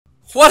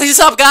What is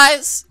up,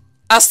 guys?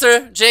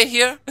 AsterJ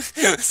here.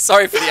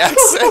 Sorry for the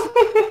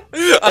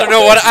accent. I don't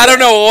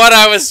know what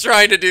I was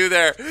trying to do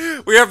there.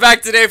 We are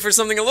back today for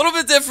something a little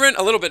bit different.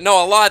 A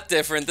lot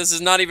different. This is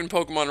not even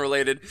Pokemon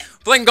related.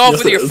 Playing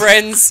golf with your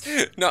friends.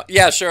 No,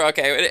 yeah, sure,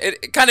 okay.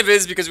 It kind of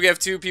is because we have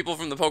two people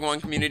from the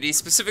Pokemon community,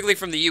 specifically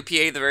from the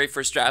UPA, the very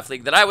first draft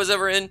league that I was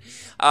ever in.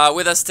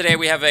 With us today,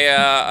 we have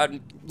a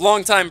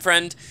longtime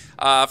friend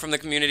from the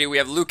community. We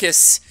have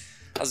Lucas.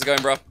 How's it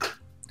going, bro?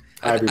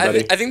 Hi,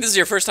 everybody. I think this is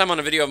your first time on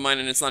a video of mine,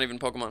 and it's not even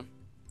Pokemon.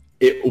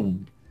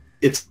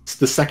 It's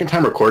the second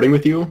time recording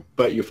with you,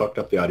 but you fucked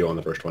up the audio on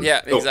the first one.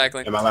 Yeah,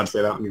 exactly. Am I allowed to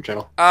say that on your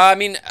channel? I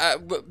mean,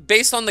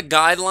 based on the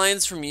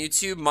guidelines from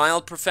YouTube,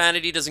 mild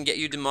profanity doesn't get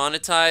you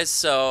demonetized,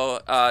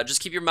 so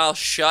just keep your mouth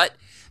shut,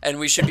 and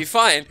we should be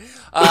fine.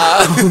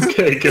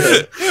 Okay,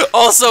 good.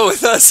 Also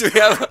with us, we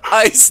have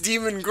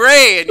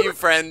IceDemonGray, a new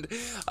friend,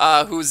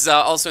 who's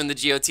also in the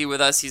GOT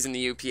with us. He's in the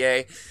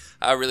UPA.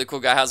 Really cool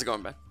guy. How's it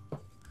going, man?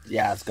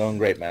 Yeah, it's going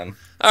great, man.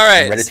 All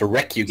right. I'm ready to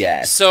wreck you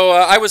guys. So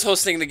I was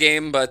hosting the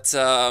game, but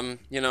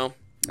you know,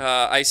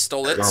 I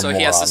stole it, so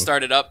he has to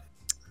start it up.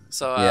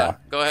 So yeah.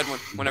 Go ahead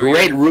whenever.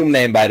 Great room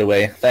name, by the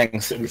way.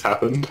 Thanks. Things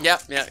happened. Yeah,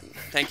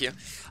 thank you.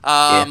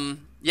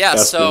 Yeah.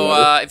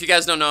 So if you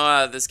guys don't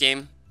know this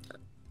game,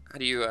 how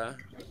do you?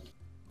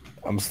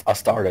 I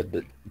started,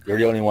 but you're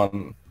the only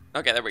one.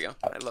 Okay, there we go.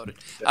 I loaded.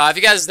 If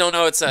you guys don't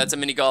know, it's a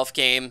mini golf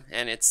game,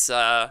 and it's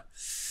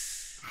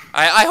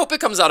I hope it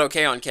comes out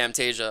okay on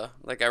Camtasia.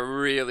 Like I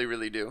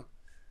really do.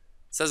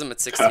 It says I'm at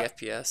 60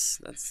 FPS.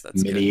 That's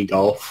mini good.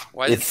 Golf.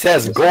 It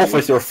says golf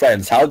with your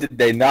friends. How did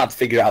they not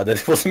figure out that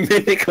it was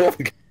mini golf?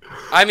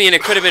 I mean,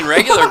 it could have been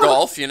regular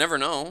golf. You never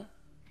know.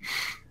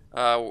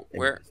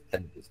 Where?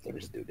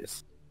 Let's do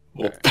this.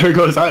 Well, there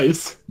goes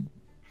Ice.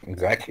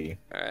 Exactly.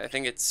 I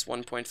think it's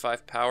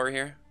 1.5 power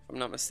here, if I'm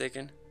not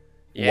mistaken.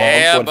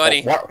 Yeah,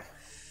 buddy.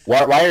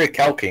 Why are you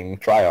calking?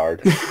 Try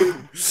hard.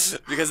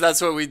 Because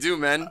that's what we do,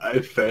 man.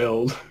 I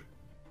failed.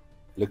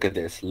 Look at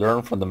this.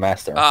 Learn from the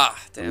master. Ah,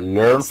 damn.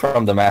 Learn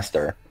from the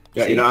master.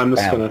 Yeah, See? you know, I'm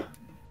just Bam. gonna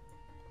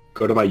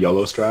go to my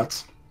YOLO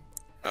strats.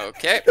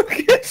 Okay.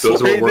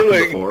 Those were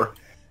working before.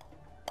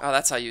 Oh,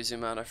 that's how you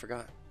zoom out. I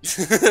forgot.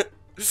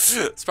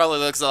 This probably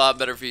looks a lot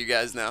better for you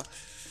guys now.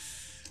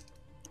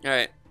 All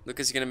right,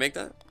 Lucas, you gonna make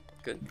that?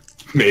 Good.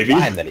 Maybe.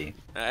 Finally.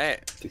 All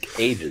right. Took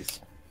ages.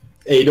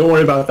 Hey, don't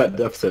worry about that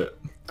deficit.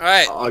 All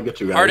right. I'll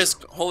get you guys.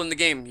 Hardest hole in the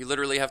game. You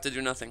literally have to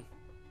do nothing.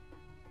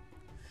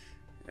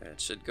 It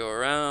should go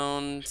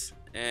around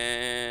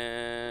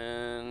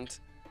and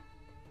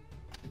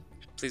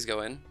please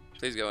go in.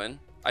 Please go in.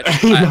 I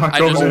just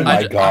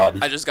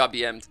got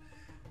BM'd.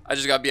 I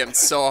just got BM'd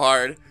so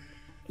hard.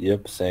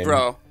 Yep, same.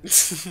 Bro.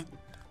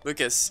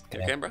 Lucas,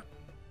 you okay, bro?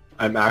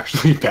 I'm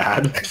actually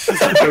bad.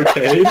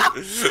 Okay.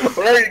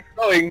 Where are you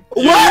going?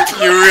 What?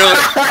 You really?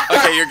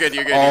 Okay, you're good.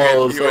 You're good.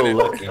 Oh, you're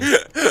good.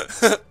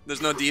 so lucky.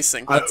 There's no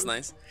desync. That's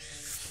nice.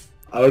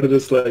 I would have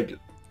just like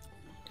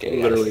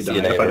literally see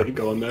died if I didn't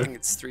go in I there. think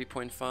it's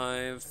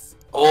 3.5.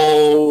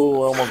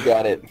 Oh, almost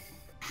got it.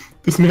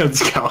 This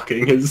man's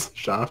calcing his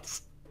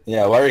shots.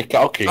 Yeah, why are you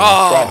calking?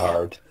 Oh. Try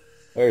hard.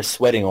 We're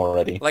sweating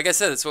already. Like I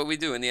said, it's what we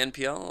do in the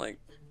NPL. Like,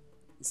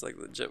 it's like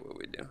legit what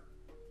we do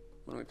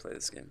when we play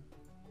this game.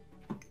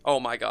 Oh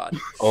my god.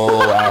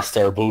 Oh,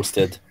 Aster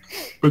boosted.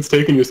 What's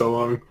taking you so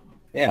long?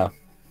 Yeah.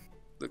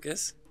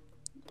 Lucas?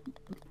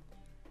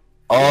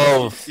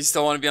 Oh, You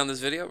still want to be on this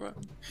video, bro?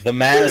 the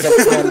man is up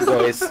front,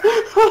 boys.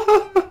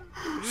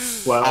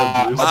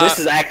 Wow. This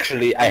is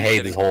actually, I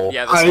hate this hole.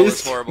 Yeah, this hole is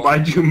Ice, horrible.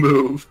 why'd you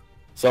move?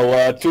 So,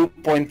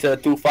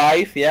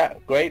 2.25, yeah,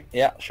 great,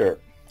 yeah, sure.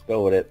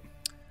 Go with it.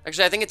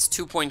 Actually, I think it's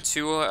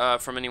 2.2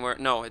 from anywhere.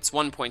 No, it's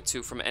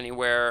 1.2 from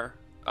anywhere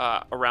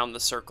around the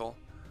circle.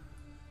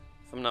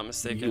 If I'm not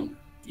mistaken.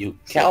 You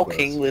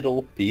calking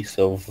little piece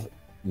of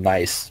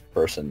nice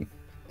person.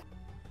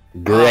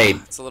 Great.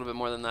 It's a little bit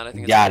more than that. I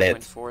think it's Got it.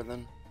 1.4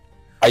 then.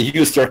 I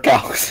used your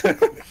calcs.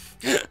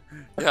 Yeah.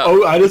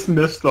 Oh, I just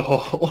missed the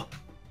hole.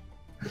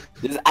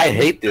 I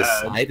hate this.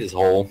 I hate this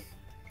hole.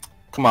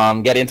 Come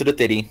on, get into the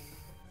titty.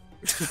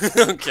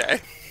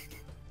 Okay.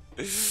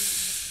 Come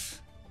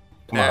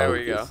There on,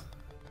 we go. Lucas.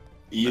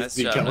 Easy, Nice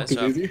job, calc nice is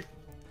job. easy.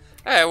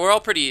 Hey, we're all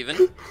pretty even.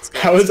 It's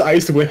good. How is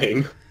Ice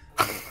winning?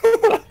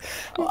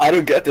 I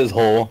don't get this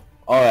hole.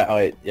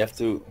 Alright, you have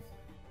to...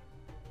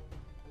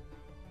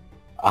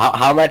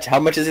 How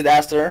much is it,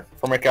 Aster,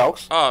 for my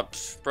calcs? Oh,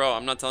 bro,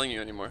 I'm not telling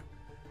you anymore.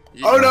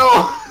 Oh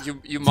no!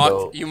 You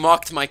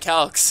mocked my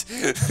calcs.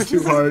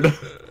 Too hard.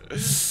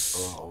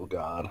 Oh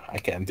god, I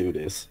can't do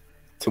this.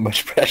 Too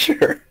much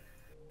pressure.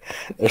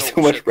 There's Oh,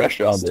 too much shit,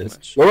 pressure on that's too this.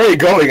 much. Where were you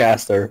going,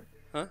 Aster?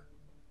 Huh?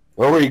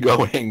 Where were you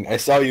going? I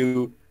saw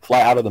you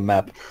fly out of the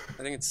map.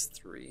 I think it's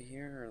 3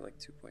 here, or like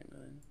 2.9.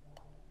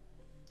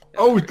 Yeah.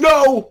 Oh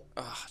no!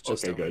 Oh,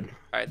 just Okay, over. good.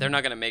 Alright, they're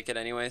not gonna make it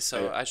anyway,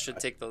 so Yeah. I should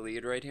take the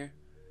lead right here.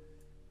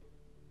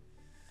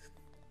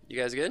 You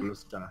guys good? I'm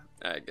just gonna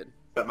Alright, good.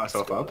 set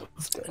myself up.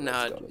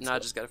 Now I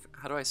just gotta.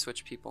 How do I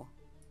switch people?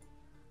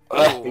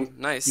 Ah. Oh, You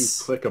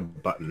nice. click a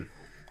button.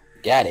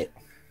 Got it.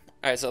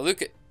 Alright, so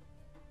Luke.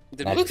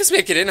 Did Lucas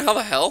make it in? How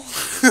the hell?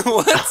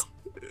 What?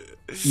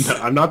 No,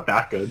 I'm not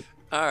that good.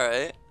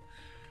 Alright.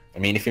 I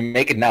mean, if you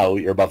make it now,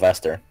 you're above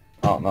Aster.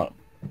 Oh, no.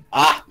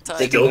 Ah! Tied.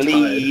 Taking the Still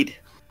tied. lead.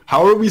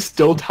 How are we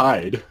still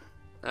tied?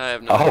 I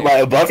have no How am idea. I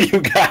above you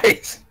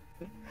guys?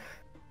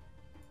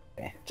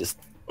 Okay, just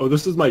Oh,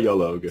 this is my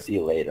YOLO. see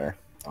you later.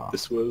 Oh,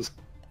 This was...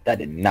 that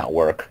did not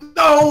work.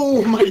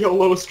 No! My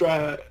YOLO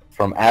strat!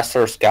 From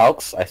Aster's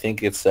calcs, I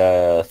think it's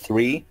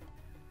 3.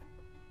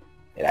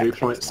 It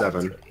actually is not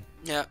 3.7. 3.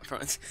 Yeah,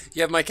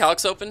 you have my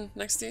calcs open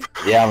next to you?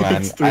 Yeah,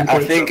 man. It's I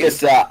think 3.7.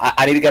 it's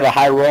I need to get a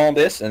high roll on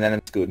this, and then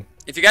it's good.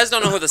 If you guys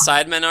don't know who the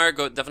sidemen are,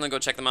 definitely go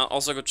check them out.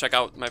 Also, go check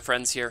out my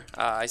friends here,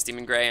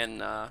 IceDemonGray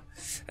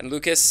and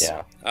Lucas.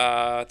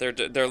 Yeah.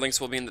 Their links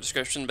will be in the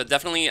description. But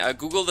definitely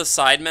Google the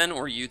sidemen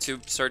or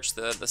YouTube search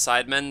the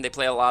sidemen. They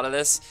play a lot of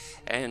this,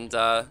 and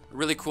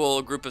really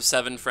cool group of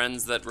 7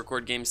 friends that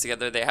record games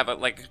together. They have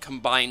like a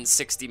combined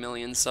 60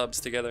 million subs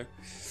together.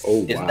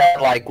 Oh, Isn't wow.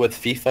 that like with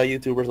FIFA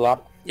YouTubers a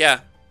lot?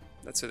 Yeah,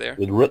 that's who they are.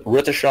 With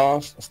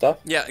Rittershaws and stuff?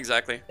 Yeah,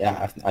 exactly.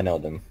 Yeah, I know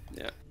them.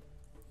 Yeah.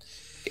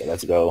 Okay,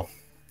 let's go.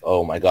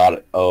 Oh my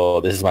god.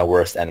 Oh, this is my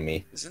worst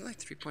enemy. Is it like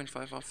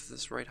 3.5 off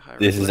this right high?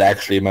 This is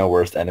actually my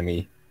worst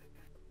enemy.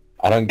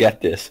 I don't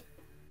get this.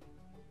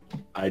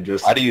 I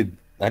just... How do you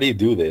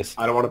do this?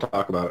 I don't want to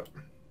talk about it.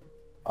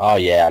 Oh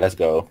yeah, let's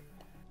go.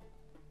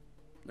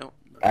 No.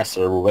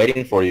 Aster, we're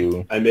waiting for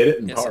you. I made it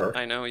in Yes, par.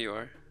 I know you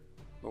are.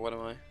 But what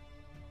am I?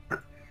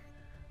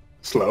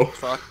 Slow.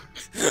 Fuck.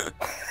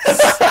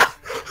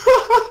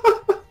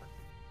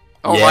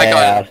 Oh my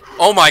god.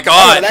 Oh my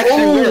god.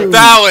 Oh,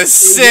 That was it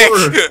sick.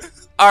 worked.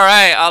 All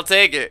right, I'll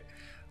take it.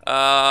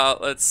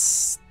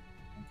 Let's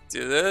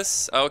do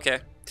this. Okay.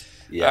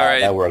 Yeah, All right.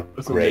 that worked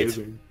That's great.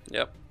 amazing.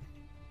 Yep.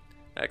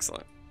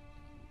 Excellent.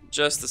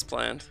 Just as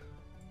planned.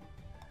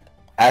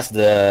 As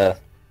the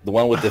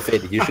one with the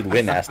fit, you should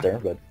win, Aster,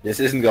 but this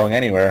isn't going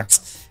anywhere.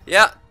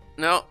 Yeah.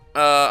 No.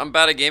 I'm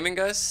bad at gaming,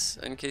 guys.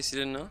 In case you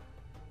didn't know.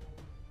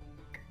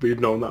 We've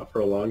known that for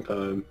a long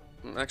time.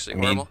 I'm actually I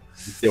mean, horrible.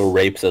 still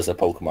rapes as a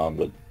Pokemon,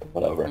 but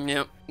whatever.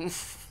 Yep.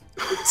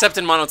 Except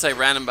in monotype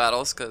random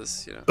battles,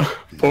 because you know.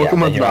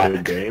 Pokemon's you're not right.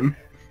 a game.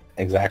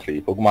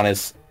 Exactly. Pokemon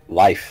is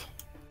life.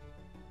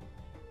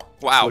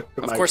 Wow. Look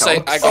at Of my course, I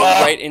calcs. go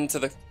right into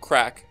the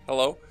crack.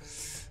 Hello.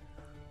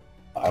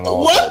 I'm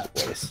all What? over the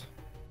place.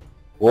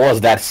 What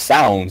was that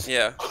sound?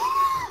 Yeah.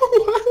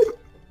 What?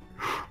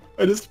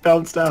 I just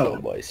bounced Oh,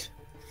 out. boys.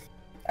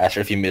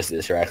 Aster, if you miss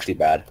this, you're actually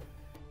bad.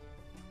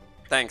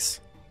 Thanks,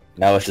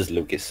 Now it's just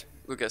Lucas.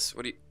 Lucas.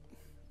 What do you?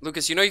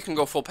 Lucas, you know you can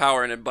go full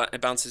power and it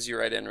bounces you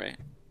right in, right?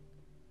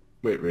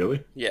 Wait,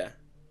 really? Yeah.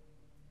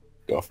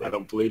 Go for I it.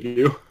 don't believe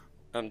you.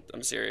 I'm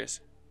serious.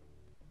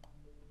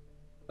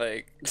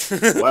 Like.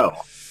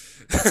 Well,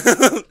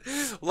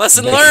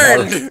 Lesson Make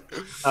learned.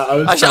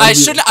 I I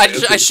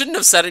shouldn't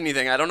have said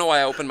anything. I don't know why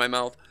I opened my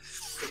mouth.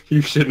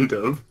 You shouldn't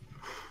have.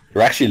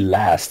 You're actually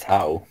last.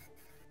 How?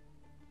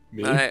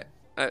 Me? No,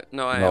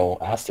 I am. No,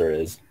 Aster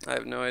is. I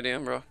have no idea,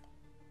 bro.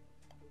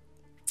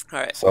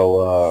 Alright.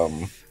 So,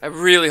 I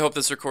really hope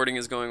this recording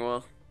is going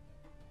well.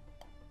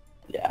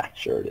 yeah,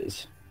 sure it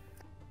is.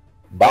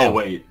 Oh Bam.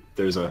 wait,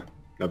 there's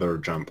another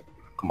jump.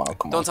 Come on,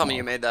 come on. Don't tell come me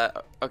you on. made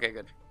that. Okay,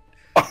 good.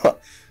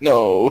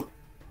 No.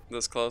 That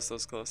was close, that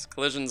was close.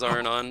 Collisions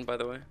aren't on, by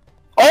the way.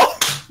 Oh,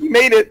 you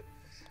made it.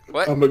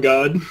 What? I'm a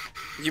god.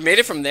 You made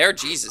it from there?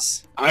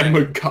 Jesus. I'm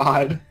a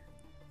god.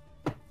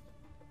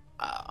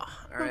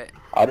 Alright.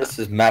 How does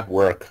this map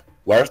work?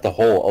 Where's the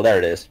hole? Oh, there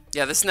it is.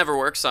 Yeah, this never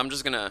works, so I'm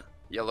just gonna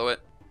yellow it.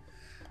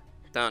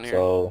 Down here.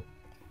 So,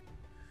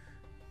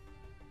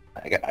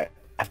 I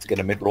have to get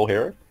a mid roll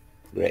here.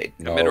 Great.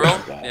 A No, mid-roll?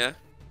 God. Yeah.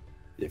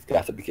 You've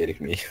got to be kidding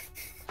me.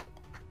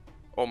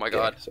 Oh my Okay,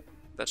 god. so-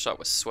 That shot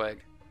was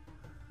swag.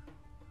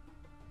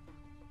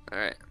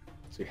 Alright.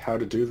 See how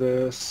to do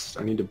this.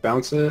 I need to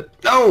bounce it.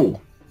 No!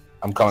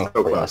 I'm coming So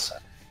for you. close.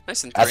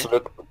 Nice and three.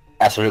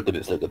 Aster, look at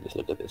this. Look at this.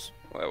 Look at this.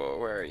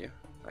 Where are you?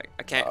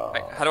 I can't.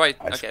 How do I?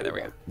 Okay, there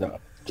we go. No,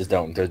 just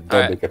don't. Just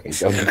Alright. don't look at me.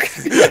 Don't look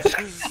at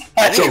me.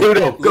 I Go, screwed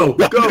go, it. go,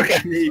 Don't go. look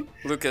at me.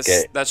 Lucas,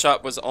 Okay. that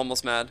shot was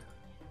almost mad.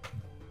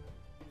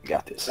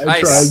 Got this. I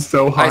tried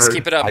so hard. Ice,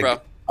 keep it up,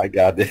 bro. I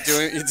got this.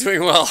 You're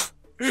doing well.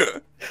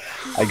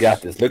 I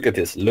got this. Look at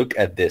this. Look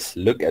at this.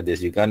 Look at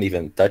this. You can't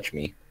even touch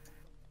me.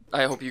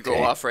 I hope you go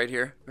Okay. off right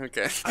here.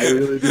 Okay. I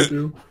really do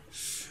too.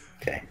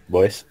 Okay,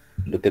 boys.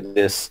 Look at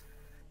this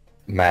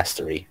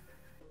mastery.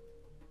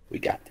 We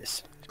got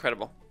this.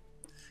 Incredible.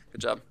 Good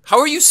job. How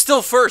are you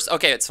still first?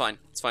 Okay, it's fine.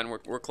 It's fine.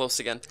 We're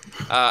close again.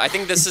 I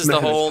think this is the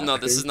Man, hole. it's No,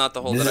 this is not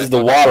the hole. This that is I the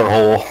thought. water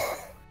hole.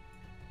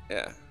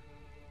 Yeah.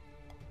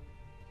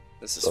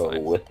 This is So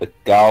fine. with the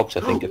calcs,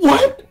 I think it's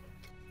What? fine.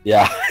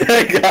 Yeah,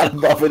 I got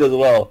above it as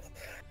well.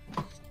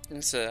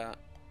 It's,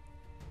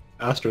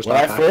 Aster's When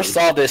not I first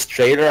happy. saw this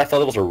trailer, I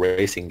thought it was a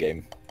racing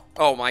game.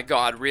 oh my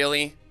god,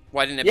 really?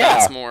 Why didn't it Yeah.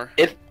 bounce more?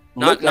 It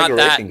Not looked like a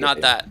that, racing not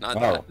game. that, not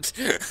Wow.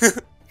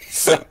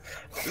 that.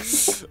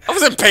 I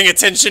wasn't paying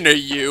attention to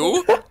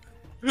you.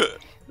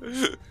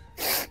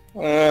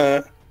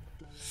 Uh,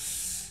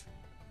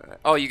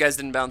 Oh, you guys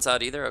didn't bounce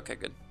out either? Okay,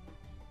 good.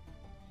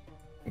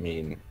 I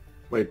mean,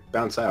 Wait,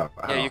 bounce out.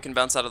 Yeah, How? you can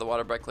bounce out of the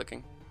water by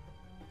clicking.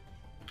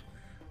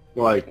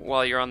 Like,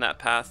 While you're on that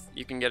path,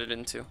 you can get it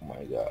into. oh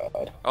my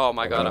god. Oh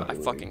my god,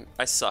 Really?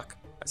 I suck.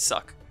 I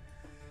suck.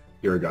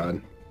 you're a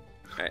god.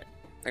 Alright,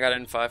 I got it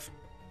in 5.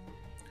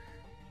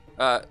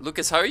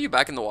 Lucas, how are you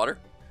back in the water?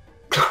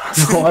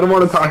 No, I don't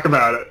want to talk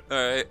about it.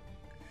 Alright.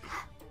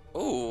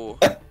 Ooh,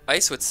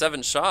 Ice with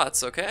 7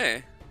 shots,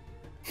 okay.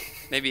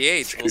 Maybe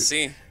 8, we'll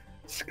see.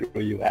 Screw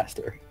you,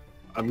 Aster.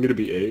 I'm gonna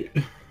be 8.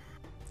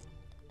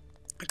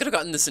 I could have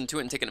gotten this into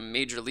it and taken a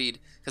major lead,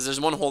 because there's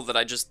one hole that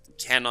I just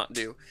cannot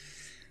do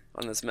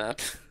on this map.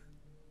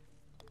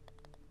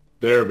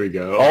 There we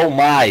go. Oh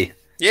my!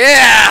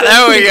 Yeah,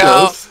 there we Pretty go.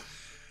 close.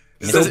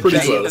 Still pretty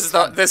close.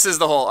 This is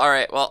the hole. All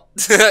right. Well,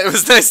 it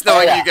was nice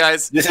knowing you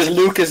guys. This is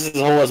Lucas's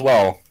hole as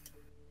well.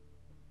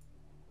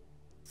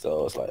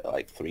 So it's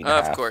like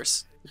 3.5. Of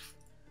course.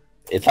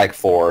 It's like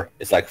 4.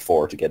 It's like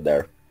 4 to get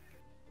there.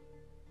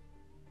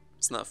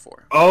 It's not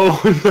 4.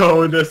 Oh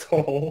no, this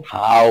hole.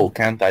 How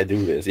can't I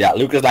do this? Yeah,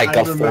 Lucas like I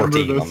got remember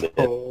 14 this on this.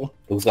 hole.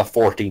 Lucas got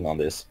 14 on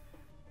this.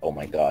 Oh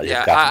my god, Yeah,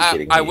 you've got to be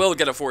kidding me. I will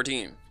get a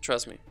 14.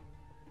 Trust me.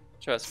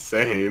 Trust me.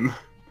 Same.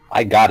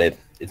 I got it.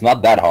 It's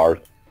not that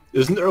hard.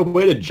 Isn't there a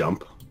way to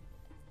jump?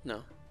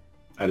 No.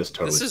 I just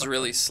totally. This is fucked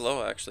really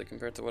slow, actually,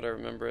 compared to what I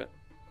remember it.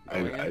 up.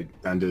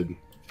 I did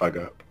fuck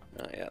up.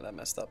 Oh, yeah, that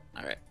messed up.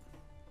 All right.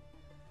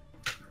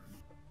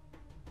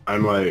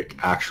 I'm like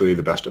actually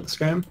the best at this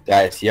game.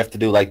 Guys, you have to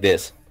do like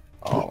this.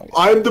 Oh my god.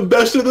 I'm the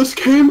best at this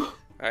game. All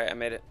right, I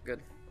made it.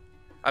 Good.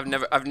 I've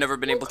never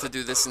been able to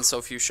do this in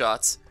so few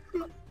shots.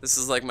 This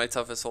is like my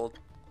toughest hold.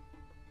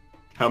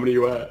 How many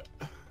you at?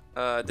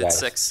 Did Yes.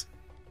 6.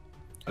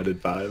 I did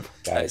 5.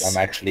 Guys, Nice.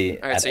 I'm actually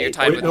Alright, at so you're 8.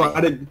 tied Wait, with no, me.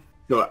 I did.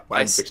 No, I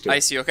had Ice, 16.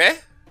 Ice, you okay?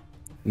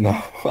 No,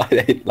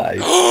 I ain't like.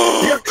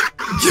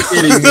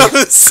 That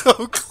was so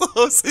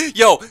close.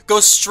 Yo, go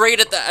straight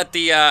at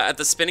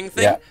the spinning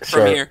thing Yeah, from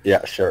sure. here.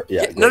 Yeah, sure.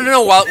 Yeah. No, great.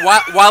 no, no.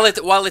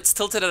 While it's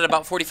tilted at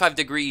about 45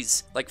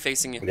 degrees, like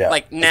facing you. Yeah.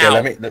 Like Okay, now.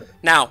 let me,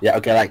 Now. yeah.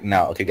 Okay. Like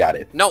now. Okay. Got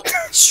it. No,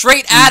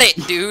 straight at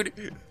it, dude.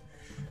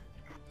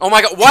 Oh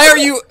my god, why are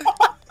you?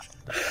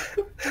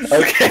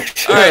 Okay.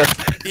 Sure. All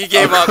right, he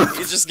gave up.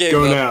 He just gave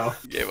Go up. now.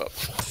 He gave up.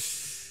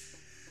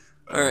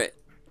 All right.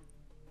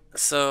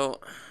 So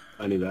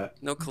I knew that.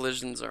 no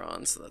collisions are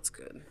on, so that's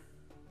good.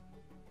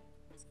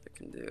 So I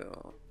can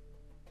do.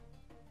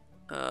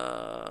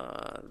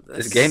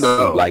 This game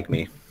doesn't Oh. like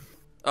me.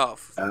 Oh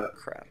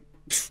crap!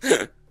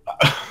 That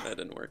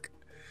didn't work.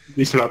 At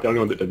least you're not the only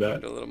one that did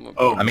that. Do a little more.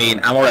 Oh, I mean,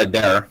 I'm already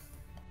there.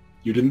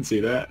 you didn't see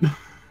that?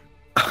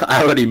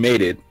 I already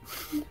made it.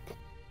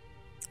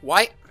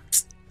 Why?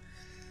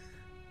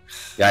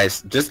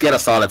 Guys, just get a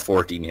solid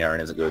 14 here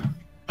and it's good.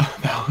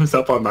 That was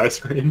up on my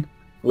screen.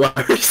 Why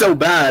are you so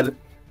bad?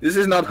 This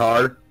is not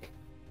hard.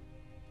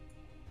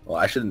 Well,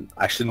 I shouldn't.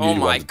 Oh be my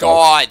one to talk.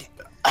 god!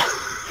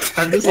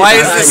 I'm just Why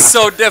is bad. this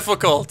so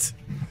difficult?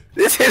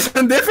 This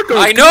isn't difficult.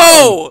 I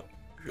know!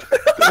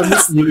 I'm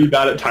just really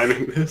bad at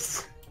timing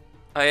this.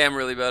 I am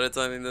really bad at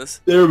timing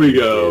this. There we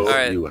go.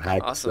 Alright, You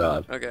hack awesome.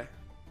 God. Okay.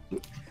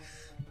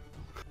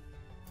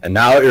 And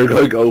now you're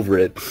going over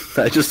it.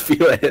 I just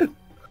feel it.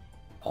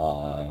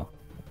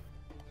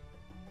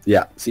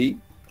 Yeah. See.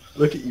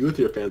 Look at you with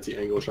your fancy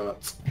angle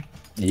shots.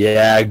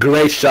 Yeah.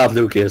 Great shot,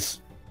 Lucas.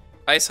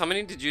 Ice, how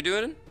many did you do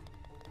it in?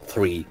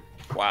 3.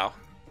 Wow.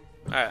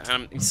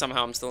 Alright,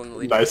 somehow I'm still in the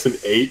lead. Nice and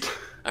 8.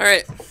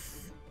 Alright.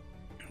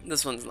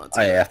 This one's not too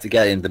I bad. have to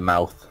get it in the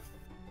mouth.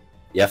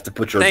 You have to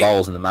put your Thank-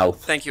 balls in the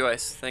mouth. Thank you,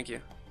 Ice. Thank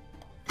you.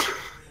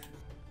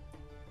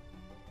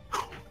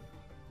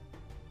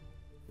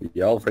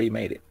 You all 3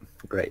 made it.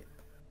 Great.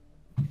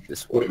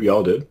 This one. Wait, we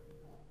all did.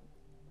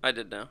 I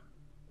did now.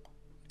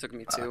 Took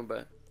me 2,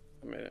 but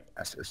I made it.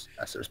 Aster's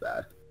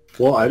bad.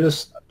 Well, I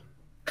just.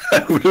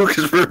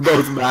 Lucas, we're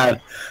both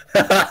mad.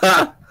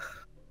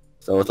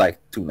 So it's like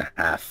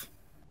 2.5,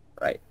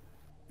 right?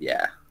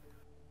 Yeah.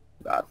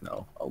 God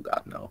no. Oh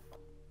God no.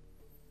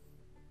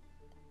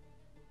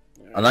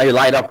 Oh, now you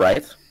light up,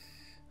 right?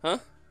 Huh?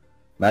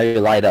 Now you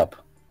light up.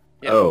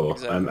 Yeah, oh,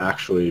 exactly. I'm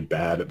actually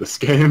bad at this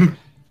game.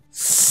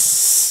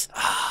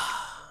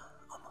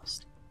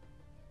 Almost.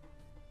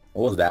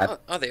 What was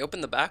that? Oh, they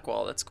opened the back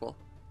wall. That's cool.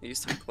 It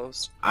used to be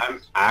closed. I'm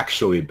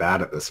actually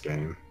bad at this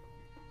game.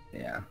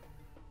 Yeah.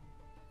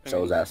 I So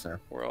mean, was Aster.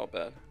 We're all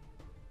bad.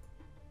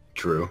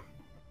 True.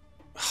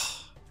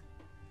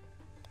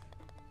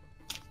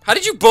 How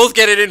did you both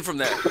get it in from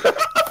there?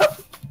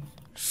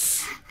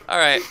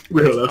 Alright.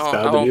 We're less I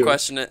bad than won't you.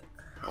 question it.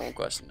 I won't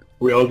question it.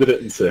 We all did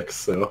it in 6,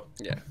 so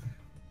Yeah.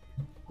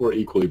 we're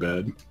equally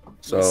bad.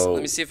 So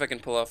Let me see if I can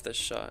pull off this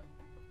shot.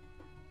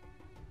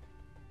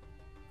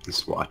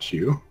 Just watch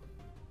you.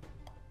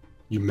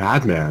 You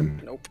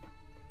madman. Nope.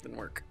 Didn't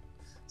work.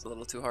 It's a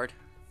little too hard.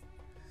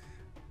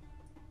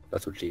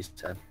 that's what she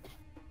said.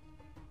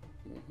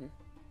 Mm-hmm.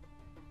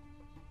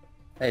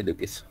 Hey,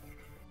 Lucas.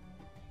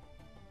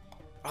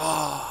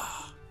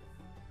 Oh.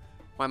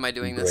 Why am I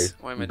doing this?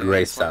 Great- Why am I doing great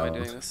this? Why am I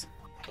doing sound. this?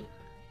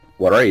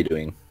 What are you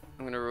doing?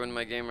 I'm gonna ruin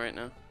my game right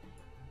now.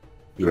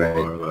 You Right.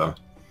 are the...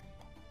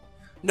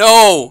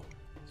 No!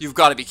 You've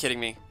got to be kidding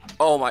me.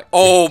 Oh my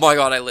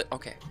god, I lit.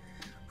 Okay.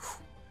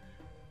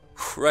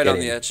 Right on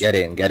the edge. Get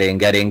in, get in,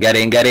 get in, get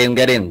in, get in,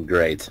 get in.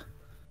 Great.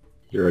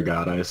 You're a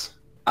god, Ice.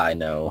 I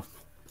know.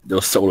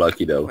 You're so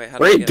lucky though. Wait,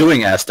 what are you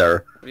doing,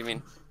 Aster? What do you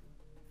mean?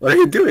 What are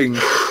you doing?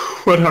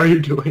 What are you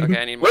doing? Okay,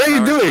 I need more What are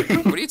you power.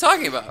 doing? What are you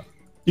talking about?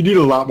 You need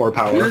a lot more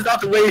power. This is not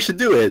the way you should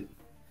do it.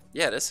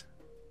 Yeah, it is.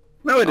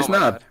 No, it is my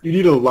not. God. You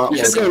need a lot You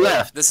more should go power.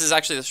 left. This is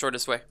actually the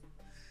shortest way.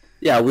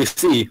 Yeah, we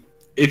see.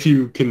 If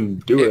you can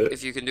do it.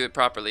 If you can do it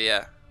properly,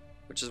 yeah.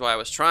 Which is why I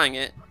was trying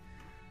it.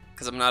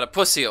 Because I'm not a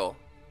pussy-hole.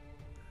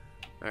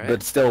 Alright.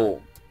 But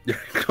still, you're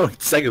going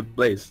second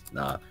place.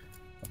 Nah,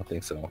 I don't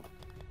think so.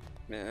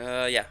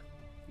 Yeah.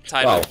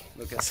 Tied Wow. with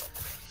Lucas.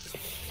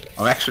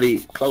 I'm actually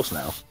close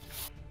now.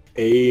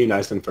 A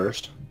nice and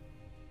first.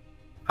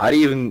 How do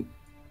you even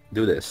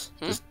do this?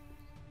 Hmm? Just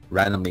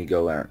randomly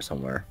go there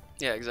somewhere.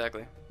 Yeah,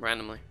 exactly.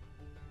 Randomly.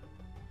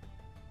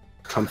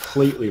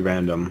 Completely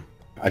random.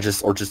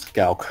 Or just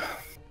calc,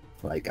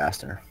 like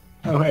Aster.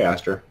 Oh, hey,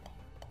 Aster.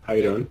 How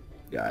you doing?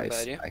 Guys,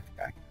 Bad idea. I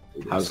can't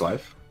do this. How's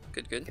life?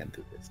 Good, I good. can't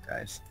do this,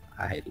 guys.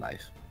 I hate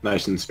life.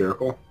 Nice and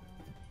spherical.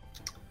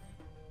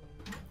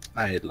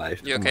 I hate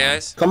life. You Come okay, on.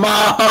 Ice? Come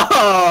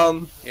on!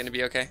 You gonna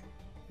be okay?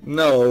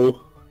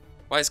 No.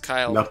 Why is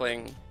Kyle No.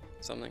 playing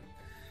something?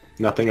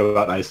 Nothing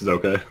about Ice is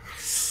okay.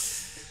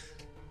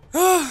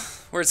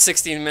 We're at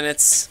 16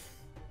 minutes.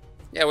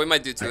 Yeah, we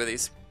might do 2 of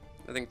these.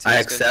 I think 2 I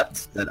is good.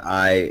 accept that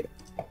I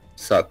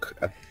suck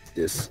at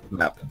this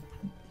map.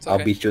 It's I'll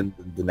okay. beat you in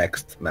the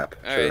next map.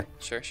 Alright,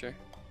 sure.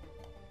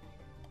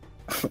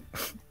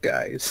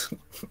 Guys,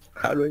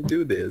 how do I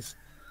do this?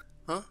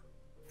 Huh?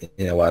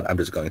 You know what? I'm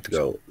just going to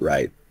go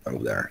right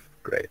over there.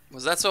 Great.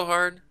 Was that so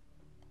hard?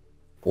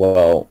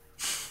 Well,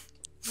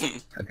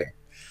 okay.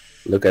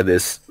 Look at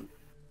this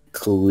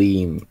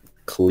clean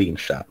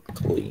shot.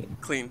 Clean.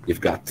 Clean.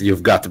 You've got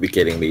to be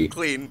kidding me.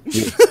 Clean.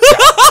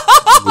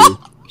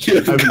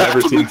 I've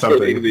never seen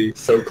something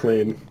so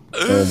clean.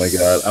 Oh my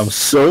god, I'm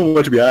so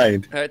much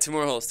behind. Alright, 2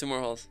 more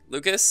holes.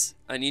 Lucas,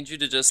 I need you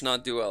to just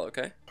not do well,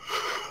 okay?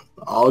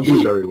 I'll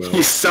do very well.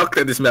 You sucked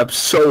at this map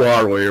so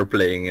hard when you were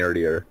playing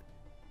earlier.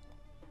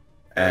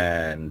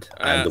 And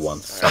I'm the one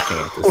sucking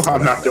at this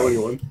I'm map not the now. only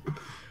one.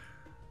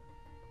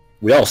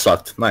 We all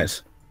sucked.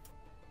 Nice.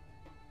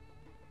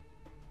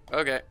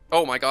 Okay.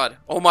 Oh my god,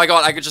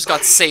 I just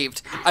got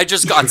saved. I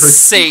just got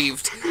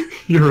saved.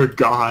 You're a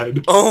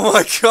god. Oh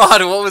my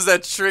god, what was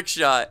that trick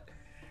shot?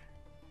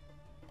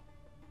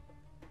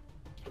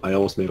 I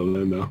almost made a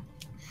limb though.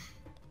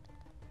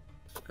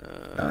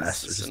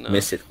 Nice. This is Just enough.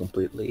 miss it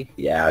completely.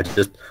 Yeah,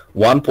 just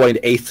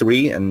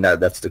 1.83 and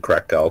that's the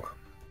correct calc.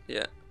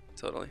 Yeah,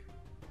 totally.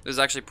 It was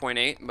actually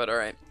 0.8, but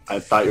alright. I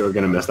thought you were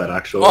gonna miss that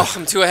actually. Oh,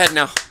 I'm 2 ahead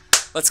now.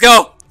 Let's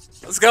go!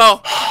 Let's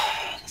go!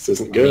 This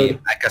isn't I good. mean,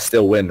 I can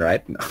still win,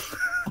 right? No.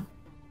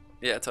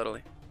 Yeah,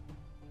 totally.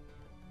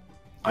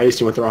 I used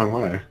to went the wrong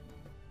way.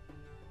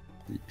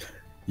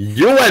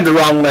 You went the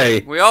wrong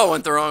way! We all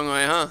went the wrong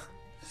way, huh?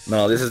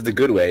 No, this is the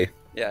good way.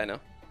 Yeah, I know.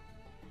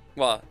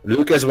 Well,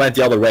 Lucas went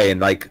the other way and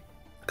like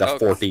got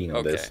 14 on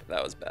okay, this.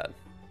 that was bad.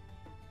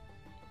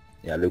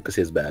 Yeah, Lucas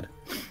is bad.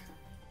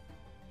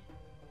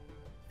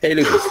 Hey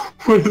Lucas,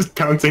 What is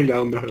bouncing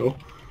down the hill?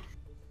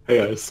 Hey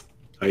guys,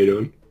 how you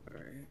doing?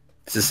 Alright.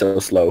 this is so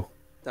slow.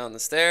 Down the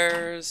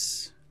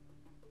stairs.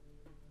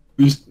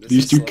 These This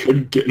these is two slow.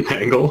 could get an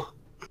angle.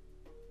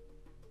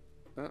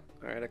 Oh,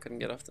 alright, I couldn't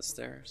get off the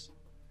stairs.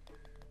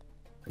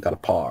 I got a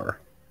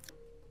par.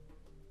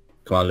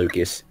 Come on,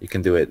 Lucas, you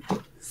can do it.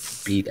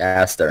 Beat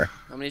Aster.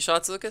 How many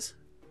shots, Lucas?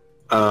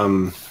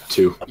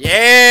 2.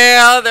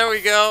 Yeah, there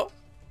we go.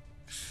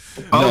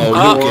 No,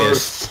 Oh.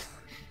 Lucas.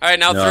 Alright,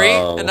 now No. 3,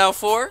 and now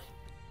 4.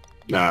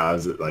 Nah,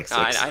 is it like 6?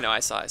 No, I know, I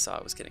saw,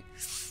 I was kidding.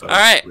 Oh,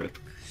 Alright. rip.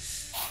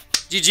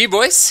 GG,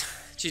 boys.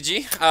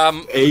 GG.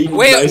 A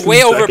Way nice and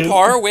over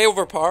second. way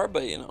over par,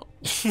 but you know.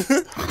 Nice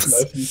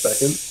and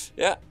second.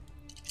 Yeah.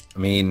 I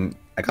mean,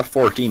 I got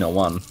 14 on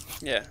one.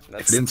 Yeah,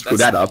 that's, didn't screw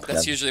that up,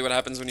 That's then- usually what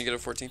happens when you get a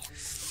 14.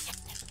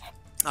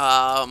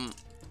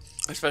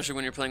 Especially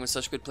when you're playing with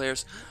such good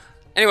players.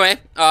 Anyway,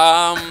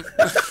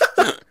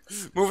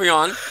 moving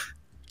on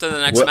to the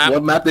next map.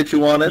 What map did you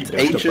want it? Extra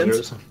Ancient?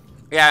 players.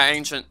 Yeah,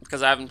 Ancient,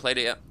 because I haven't played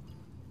it yet.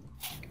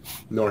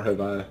 Nor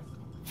have I.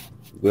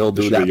 We'll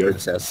do Should that, be good.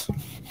 princess.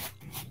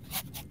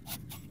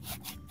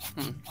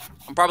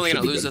 I'm probably Should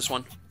gonna be lose good. this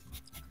one.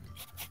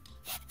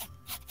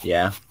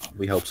 Yeah,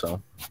 we hope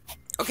so.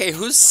 Okay,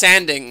 who's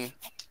sanding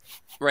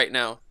right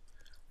now?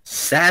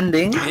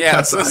 Sanding? Yeah,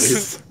 That's so-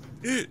 nice.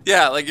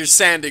 yeah, like you're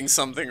sanding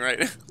something right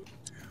now.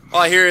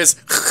 All I hear is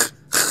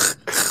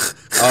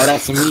Oh,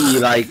 that's me,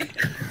 like...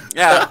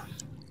 yeah,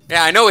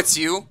 yeah. I know it's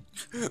you.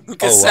 Lucas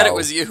Oh, said it wow.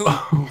 was you.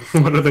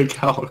 What are the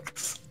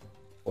calcs?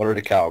 What are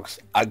the calcs?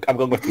 I'm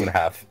going with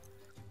 2.5.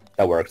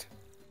 That worked.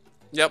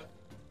 Yep.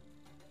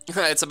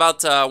 It's about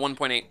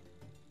 1.8.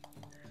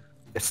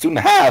 It's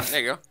 2.5!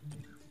 There you go.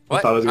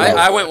 What? thought it was I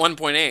gonna- went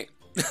 1.8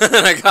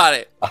 and I got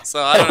it.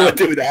 So I don't know. went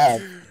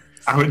 2.5.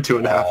 I went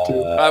 2.5 too.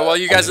 Well,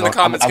 you guys in the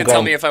comments I'm can tell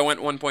going- me if I went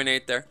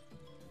 1.8 there.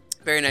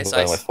 Very nice, I'm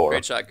going Ice. with 4.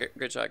 Great shot,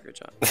 great shot, great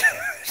shot.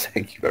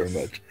 Thank you very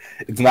much.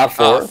 It's not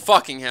 4. Oh,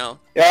 fucking hell.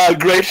 Yeah,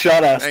 great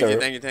shot, Aster. Thank you,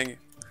 thank you, thank you.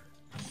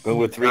 Going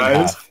with 3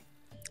 Guys.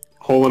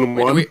 Hole in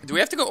Wait, one. do we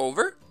have to go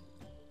over?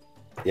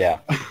 Yeah.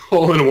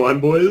 Hole in one,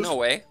 boys. No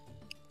way.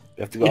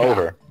 You have to go Yeah.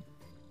 over.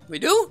 We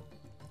do?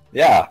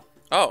 Yeah.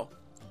 Oh.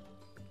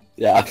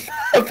 Yeah.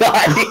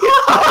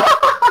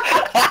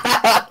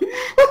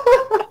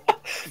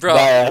 Bro.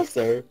 Bye,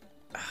 Aster.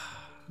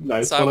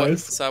 Nice So one,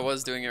 Ice. so I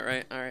was doing it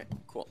right. Alright,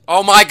 cool.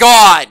 Oh my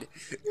god!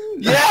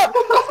 Yeah!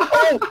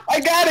 Oh, I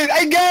got it!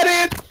 I got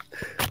it!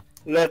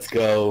 Let's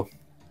go.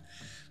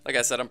 Like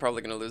I said, I'm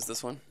probably gonna lose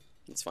this one.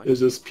 It's fine. Is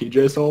this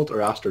PJ Salt or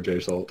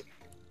AsterJ Salt?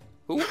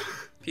 Who?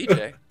 PJ?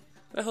 What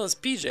the hell is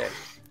PJ?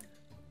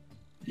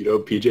 You know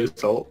PJ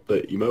Salt,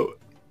 the emote?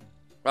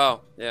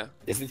 Oh, yeah.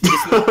 Is it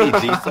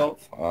PG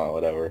salt? Oh,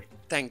 whatever.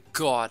 Thank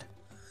God.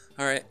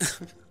 Alright.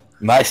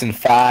 Nice and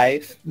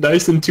 5.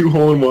 Nice and 2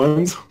 hole in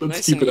ones. Let's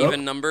Nice keep and it up.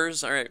 even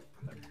numbers. Alright.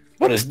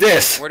 What is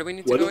this? Where do we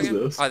need to What go is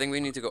again? this? Oh, I think we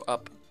need to go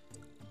up.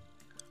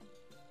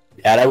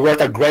 Yeah, that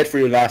worked out great for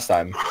you last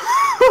time.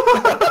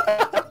 No,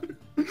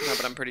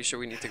 but I'm pretty sure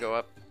we need to go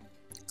up.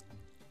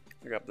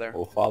 Look up there.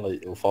 We'll follow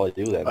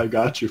you then. I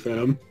got you,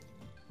 fam.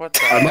 What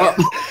the I'm hell?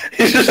 up.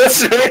 He's just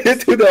straight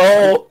into the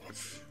hole.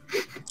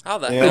 How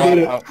the You hell? know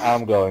did what?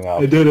 I'm going up.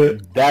 I did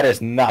it. That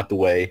is not the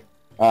way.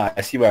 Ah,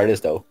 I see where it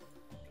is though.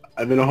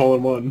 I'm in a hole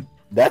in one.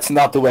 That's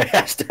not the way,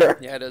 Aster.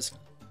 Yeah, it is.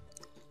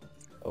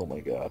 Oh my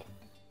god.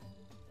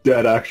 Yeah,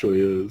 it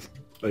actually is.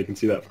 I can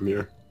see that from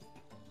here.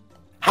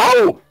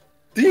 How?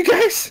 Do you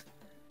guys?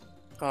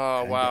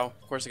 Oh, wow.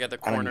 Of course I got the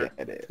I don't corner.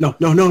 get it. No,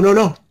 no, no, no,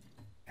 no.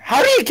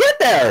 How do you get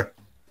there?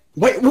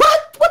 Wait,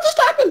 what? What just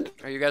happened?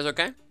 Are you guys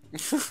okay?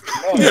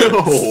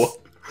 No.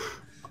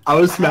 I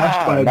was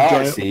smashed by a now I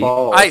giant see.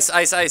 ball. Ice,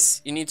 Ice,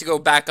 Ice. You need to go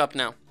back up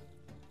now.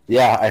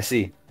 Yeah, I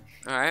see.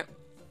 Alright.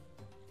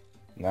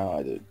 Now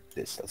I do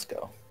this. Let's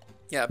go.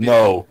 Yeah,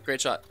 beautiful. No.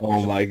 Great shot.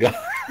 Oh my god.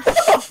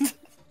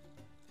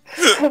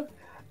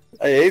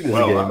 I hate this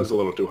Well, game. that was a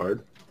little too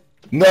hard.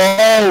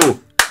 No!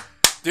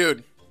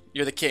 Dude,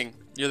 you're the king.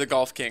 You're the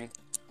golf king.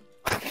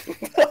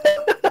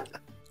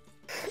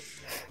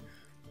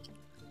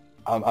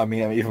 I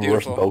mean, I'm even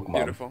worse Beautiful. than Pokemon.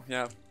 Beautiful.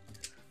 Yeah.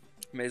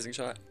 Amazing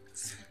shot.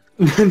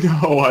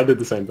 No, I did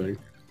the same thing.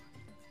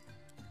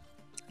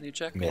 Can you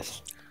check?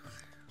 Miss.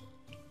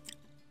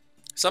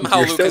 Somehow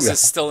You're still Lucas good. is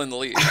still in the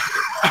lead.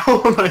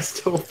 How am I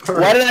still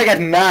first? Why did I get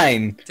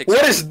 9? Take What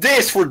some. is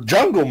this for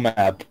jungle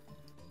map?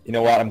 You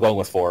know what? I'm going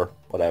with 4.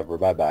 Whatever.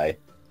 Bye bye.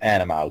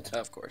 And I'm out.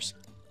 Of course.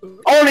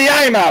 Only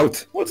I'm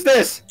out. What's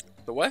this?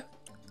 The what?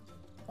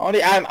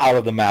 Only I'm out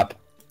of the map.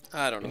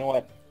 I don't You know. know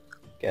what?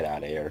 Get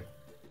out of here.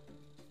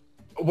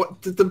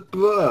 What did the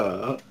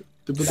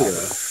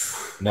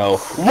No.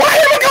 Why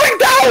am I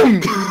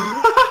going down?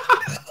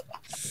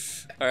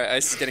 Alright,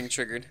 Ice is getting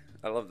triggered.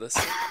 I love this.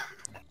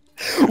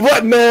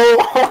 What? No.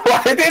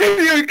 I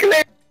didn't even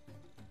click.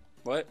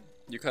 What?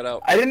 You cut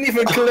out. I didn't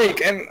even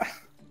click and.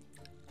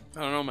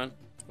 I don't know, man.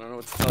 I don't know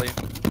what to tell you.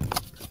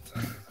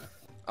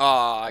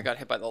 Ah, I got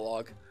hit by the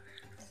log.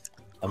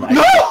 I'm No!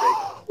 actually,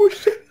 Oh,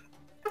 shit.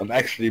 I'm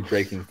actually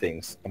breaking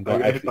things. I'm, I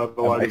got hit actually, by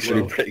the I'm log as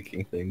actually well.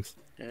 breaking things.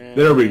 And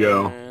There we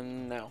go.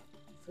 now.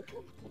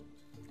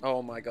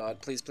 Oh my god.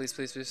 Please, please,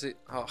 please, please, please.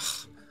 Oh,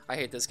 I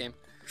hate this game.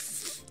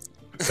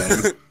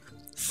 Same.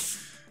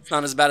 It's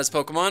not as bad as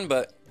Pokemon,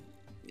 but...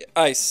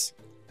 Ice.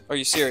 Are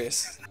you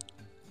serious?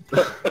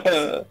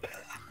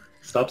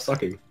 Stop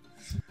sucking.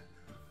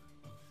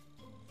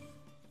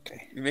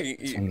 Okay. You're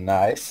making...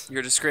 Nice. You're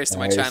a disgrace to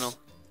my Nice. channel.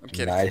 I'm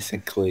kidding. Nice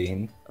and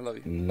clean. I love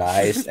you.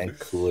 Nice and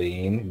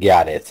clean.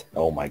 Got it.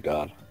 Oh my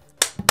god.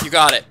 You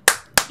got it.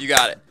 You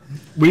got it.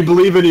 We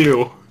believe in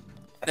you.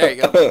 There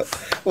you go.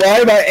 Why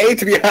am I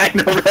 8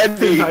 behind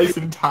already? Nice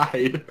and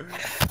tied.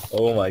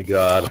 Oh my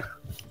god.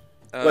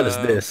 What is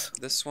this?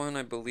 This one,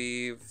 I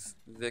believe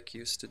Vic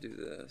used to do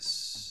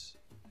this.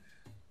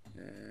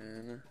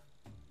 And...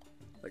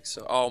 Like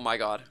so. Oh my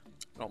god.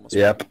 Almost.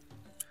 Yep.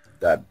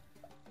 That.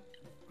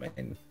 I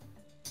mean,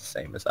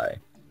 same as I.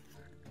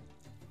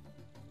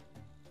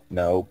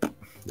 Nope.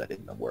 That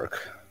didn't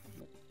work.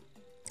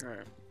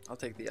 Alright. I'll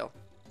take the L.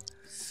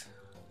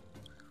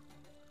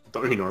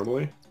 Don't you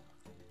normally?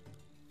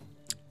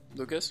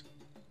 Lucas?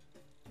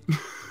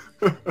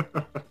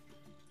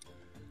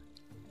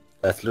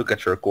 Let's look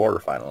at your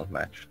quarterfinals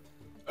match.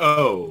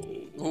 Oh.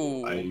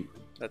 Ooh.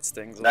 That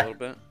stings a little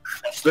bit.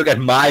 Let's look at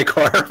my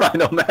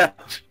quarterfinal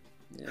match.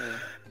 Yeah.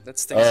 That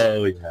stings.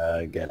 Oh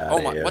yeah, get out Oh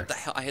of my, here. what the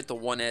hell? I hit the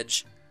one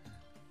edge.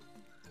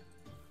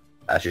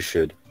 As you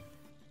should.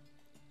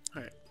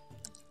 Alright.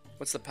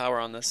 What's the power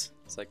on this?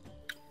 It's like,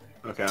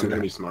 Okay, I'm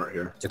gonna be smart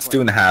here. It's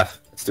 2.5.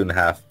 It's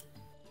 2.5.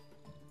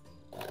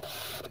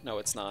 no,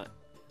 it's not.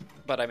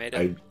 But I made I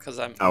it because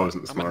I'm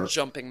wasn't a smart.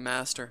 jumping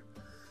master.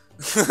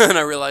 And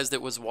I realized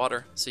it was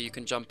water, so you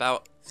can jump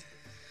out.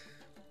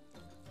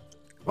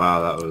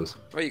 Wow, that was.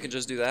 Or you can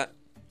just do that.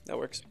 That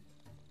works.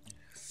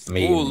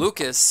 Me. Ooh,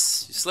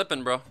 Lucas, you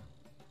slipping, bro.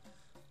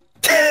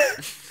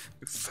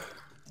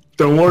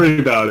 Don't worry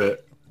about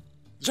it.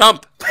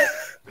 Jump.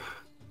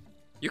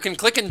 You can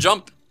click and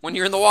jump. when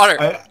you're in the water.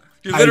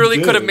 You I literally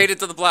could have did. made it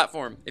to the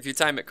platform if you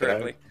time it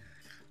correctly.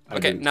 I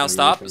Okay, didn't now do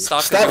stop. anything.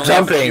 Stop. Stop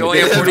jumping. You only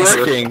have This 40 is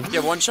seconds. working. You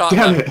have one shot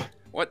Damn left. it.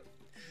 What?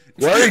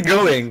 Where are you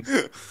going?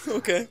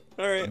 Okay,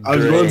 alright. I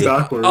was going Great.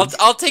 backwards.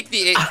 I'll take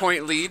the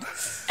 8-point lead.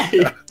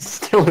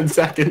 Still in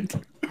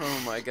second.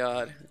 Oh my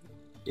god.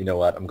 You know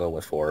what? I'm going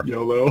with 4.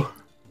 YOLO.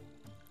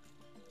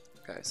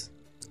 Guys,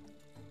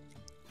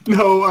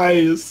 No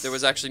ice. there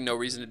was actually no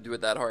reason to do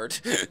it that hard.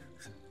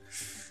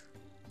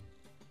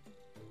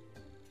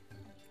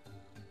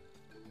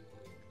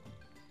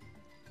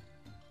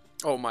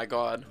 Oh my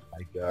god.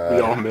 My We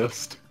all God.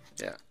 missed.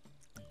 Yeah.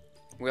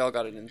 We all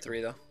got it in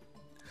 3 though.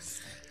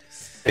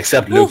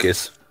 Except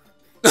Lucas.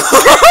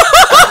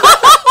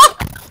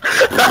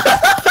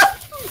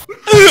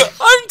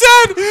 I'm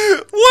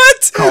dead!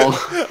 What?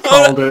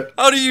 Called it.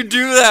 How do you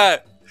do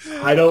that?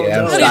 I don't Yeah,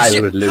 I'm know. sorry.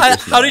 Side with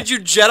Lucas How now. did you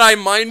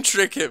Jedi mind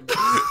trick him?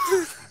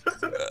 That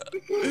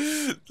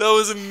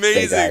was Hey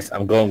amazing. guys,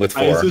 I'm going with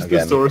 4 Ice is the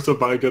again. source of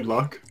my good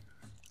luck.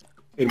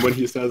 And when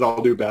he says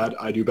I'll do bad,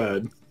 I do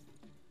bad.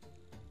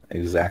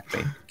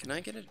 Exactly. Can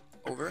I get it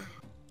over?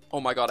 Oh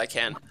my god, I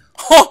can.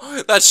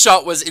 Oh, that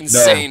shot was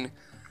insane.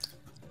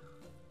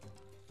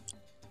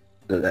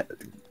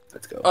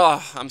 Let's go.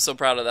 Oh, I'm so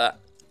proud of that.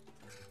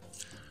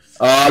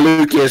 Oh,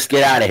 Lucas,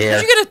 get out of Did here.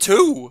 you get a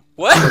 2?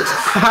 What?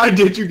 How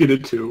did you get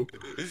it too?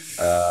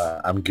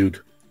 I'm good.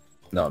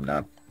 No, I'm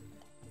not.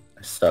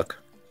 I'm stuck.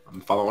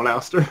 I'm following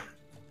Aster.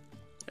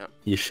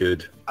 You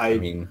should. I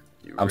mean,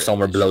 You I'm really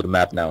somewhere should. below the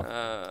map now.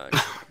 How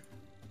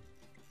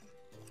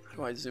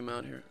do I zoom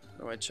out here?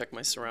 How do I check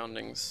my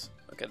surroundings?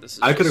 Okay, this is.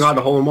 I could have just- gotten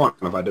a hole in one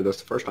if I did this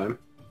the first time.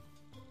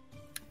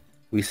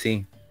 We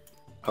see.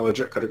 I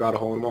legit could have got a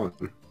hole in one.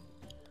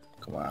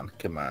 Come on,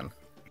 come on.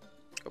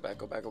 Go back,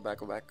 go back, go back,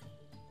 go back.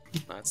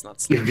 No, it's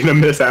not. You're gonna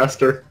miss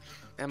Aster.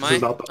 Am this I?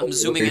 is not the hole I'm you're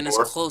zooming in looking as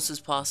for. close as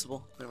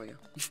possible. There we go.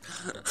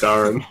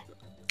 Darn.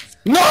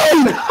 No!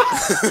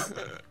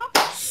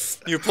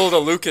 You pulled a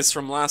Lucas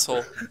from last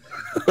hole.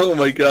 Oh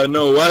my god,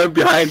 no. Why am I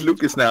behind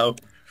Lucas now?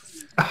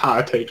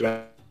 I take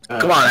that.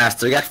 Come on,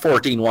 Aster. You got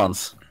 14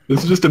 once.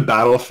 This is just a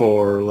battle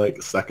for,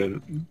 like,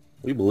 second.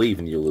 We believe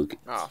in you, Lucas.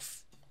 Oh,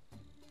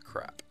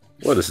 crap.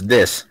 What is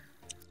this?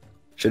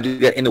 Should you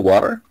get in the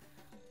water?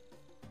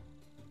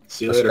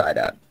 See you Let's later. try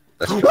that.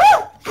 Let's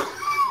try.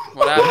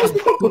 What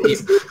happened?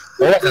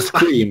 Oh, the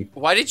scream.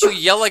 Why did you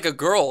yell like a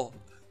girl?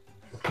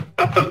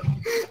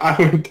 I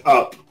went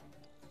up.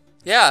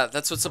 Yeah,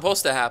 that's what's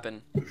supposed to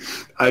happen.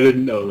 I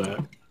didn't know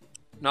that.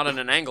 Not at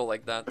an angle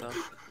like that, though.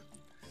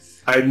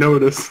 I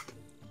noticed.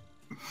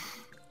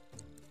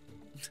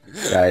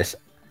 Guys,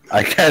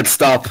 I can't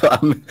stop.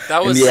 I'm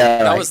That was in the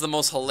air. that was the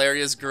most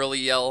hilarious girly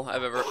yell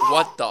I've ever.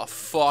 What the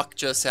fuck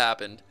just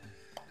happened?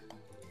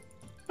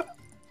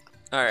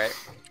 All right,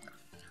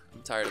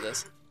 I'm tired of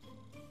this.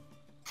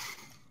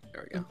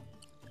 There we go.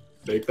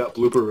 Make that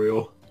blooper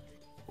reel.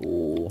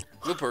 Ooh.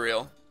 Blooper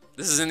reel.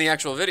 This is in the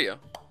actual video.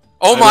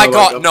 Oh I my know,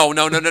 god! like, No,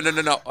 no, no, no, no,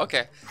 no, no.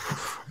 Okay.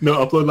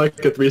 No, upload like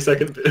a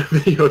 3-second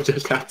video of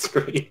just that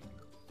screen.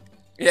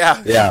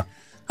 Yeah. Yeah.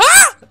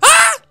 Ah!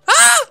 Ah!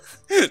 Ah!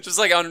 Just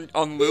like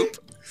on loop.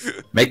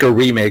 Make a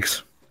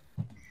remix.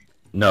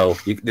 No,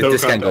 No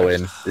this can't go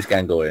in. context. This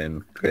can't go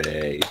in.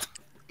 Great.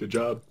 Good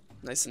job.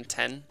 Nice and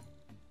 10.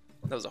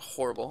 That was a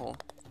horrible hole.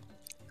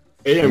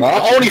 Hey,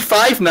 Well, only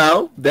 5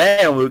 now.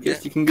 Damn,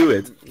 Lucas, you can do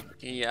it.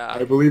 Yeah.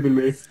 I believe in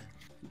me.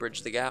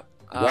 Bridge the gap.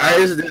 Where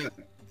is the?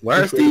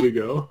 Where's Which way do we the?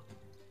 go?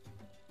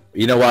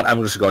 You know what?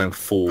 I'm just going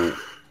full.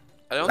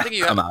 I don't think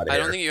you. I'm Have, outta I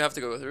don't here. think you have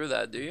to go through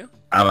that, do you?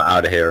 I'm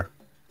out of here.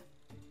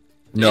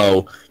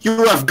 No,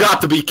 you have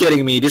got to be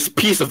kidding me! This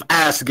piece of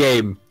ass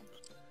game.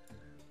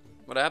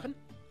 What happened?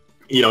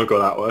 You don't go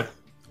that way.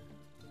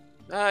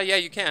 Yeah,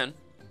 you can.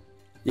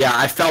 Yeah,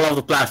 I fell off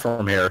the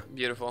platform here.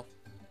 Beautiful.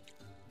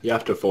 You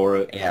have to for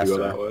it. Yeah, if you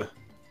go sir. that way.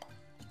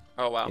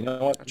 Oh wow. You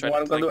know what? I You tried know what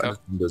I'm to gonna do? plank I'm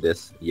just gonna do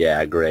this.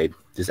 Yeah, great.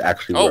 This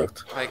actually Oh,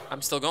 worked.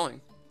 I'm still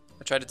going.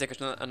 I tried to take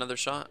another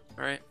shot.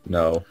 All right.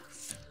 No.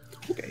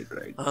 Okay,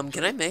 great.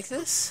 Can I make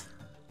this?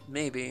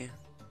 Maybe.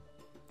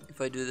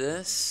 If I do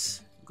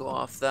this, go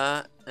off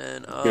that,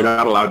 and You're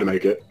not allowed to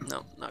make it.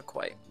 No, not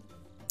quite.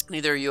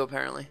 Neither are you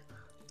apparently.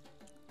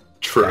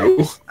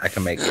 True. I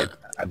can make it.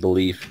 I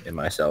believe in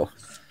myself.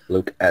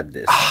 Look at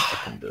this. I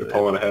can do You're it.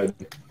 pulling ahead.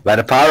 By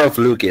the power of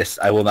Lucas,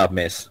 I will not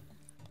miss.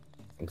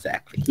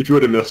 Exactly. If you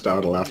would have missed out,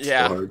 it'll laughed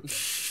Yeah. so hard.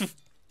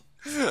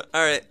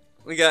 All right,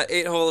 we got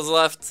 8 holes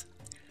left,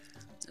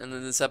 and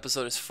then this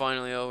episode is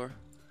finally over.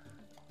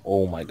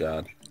 Oh my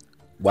god.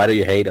 Why do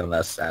you hate on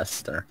us,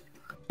 Aster?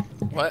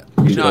 What?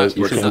 You No, guys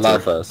You We're should canceled.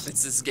 love us.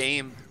 it's this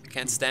game. I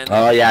can't stand it.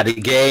 Oh yeah, the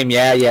game.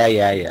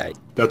 Yeah.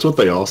 That's what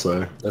they all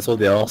say. That's what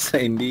they all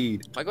say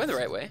indeed. Am I going the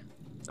right way?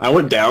 I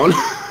went down.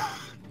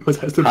 Was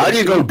that the How do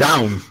you go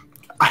down?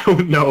 I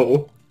don't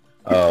know.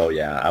 Oh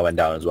yeah, I went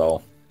down as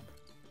well.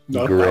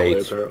 Not Great.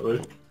 that way,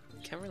 apparently.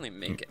 Can't really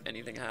make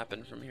anything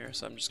happen from here,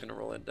 so I'm just gonna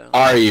roll it down.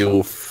 Are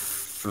you?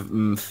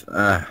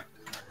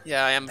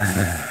 Yeah, I am.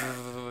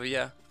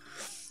 Yeah.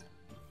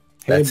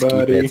 Hey, Let's keep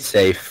buddy. it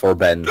safe for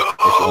Ben if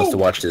he wants to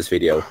watch this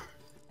video.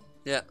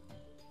 Yeah.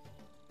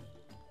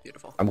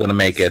 Beautiful. I'm gonna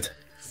make it.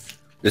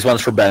 This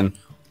one's for Ben.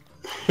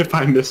 If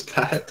I missed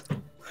that.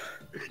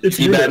 It's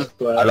See, Ben,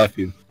 I love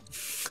you.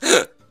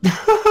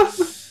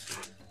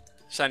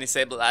 Shiny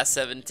Sable last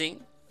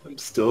 17. I'm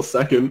still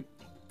second.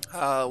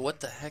 What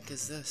the heck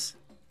is this?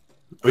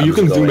 Oh, you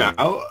can zoom going.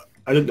 out?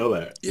 I didn't know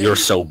that. Yeah, You're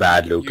so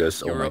bad,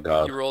 Lucas. Oh my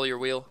god. You roll your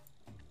wheel.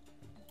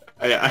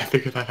 I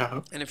figured that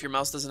out. And if your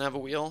mouse doesn't have a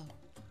wheel,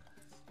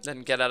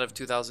 then get out of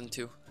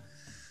 2002.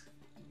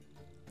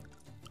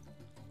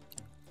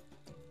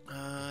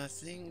 I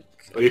think...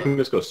 Oh, you can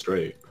just go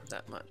straight.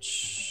 That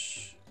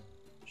much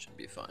should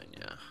be fine,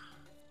 yeah.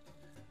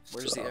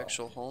 Where's the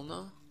actual hole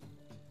now?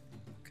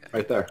 Okay.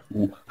 Right there.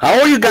 How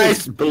are you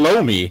guys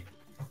below me?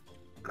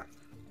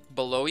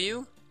 Below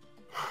you?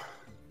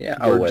 Yeah,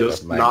 You're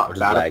just not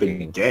that at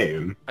the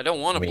game. I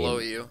don't want to blow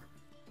you.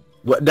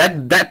 What? That's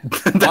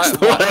not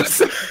what I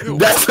said.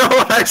 That's not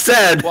what I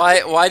said.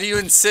 Why do you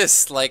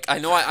insist? Like I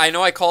know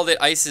I called it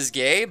Ice is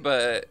gay,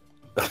 but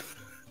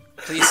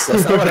please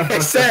That's not what I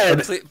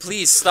said.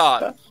 Please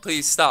stop.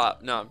 Please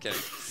stop. No, I'm kidding.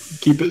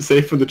 Keep it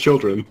safe for the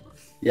children.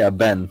 Yeah,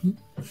 Ben.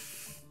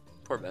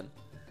 Poor Ben.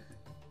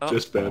 Oh,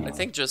 Just Ben. I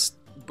think just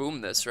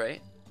boom this,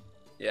 right?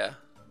 Yeah.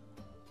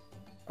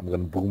 I'm gonna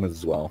boom it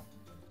as well.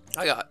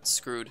 I got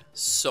screwed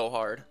so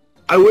hard.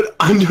 I would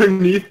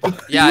underneath.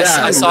 Yeah,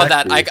 Yeah, I saw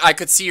that. exactly. I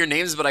could see your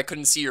names, but I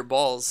couldn't see your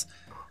balls.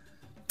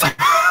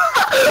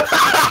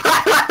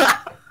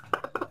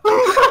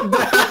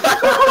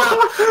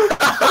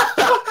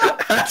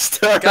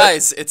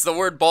 Guys, it's the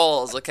word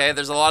balls, okay?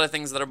 There's a lot of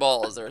things that are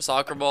balls. There are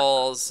soccer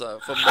balls,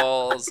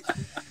 footballs.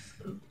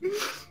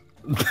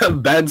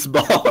 Ben's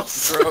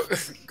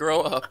balls.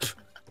 Grow up.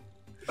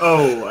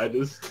 Oh, I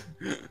just.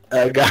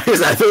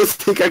 Guys, I don't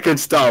think I can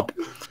stop.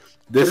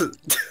 This.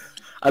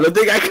 I don't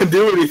think I can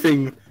do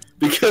anything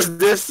because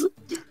this.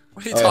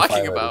 What are you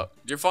talking about?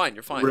 You're fine.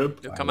 You're fine. Rip.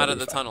 You'll come out of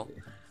the tunnel.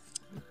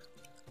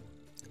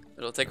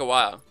 It'll take a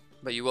while,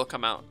 but you will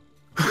come out.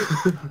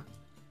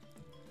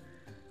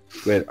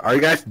 Wait, are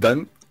you guys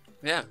done?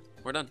 Yeah,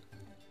 we're done.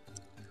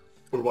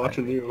 We're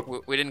watching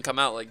you. We didn't come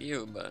out like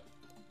you, but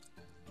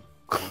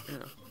you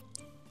know.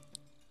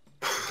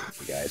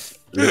 Guys,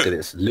 look at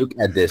this. Look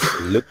at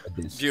this. Look at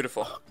this.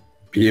 Beautiful.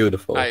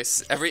 Beautiful.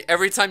 Nice.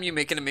 Every time you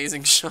make an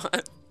amazing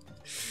shot,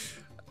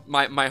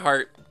 my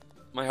heart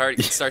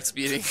starts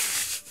beating.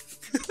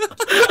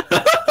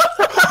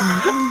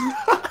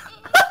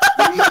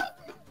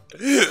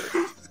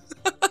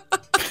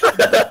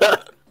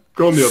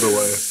 Going the other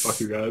way. Fuck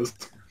you guys.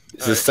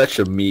 This is such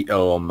a meme.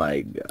 Oh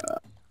my god.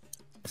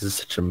 This is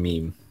such a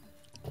meme.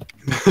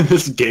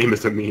 This game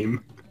is a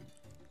meme.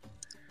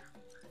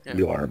 Yeah,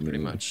 You are a pretty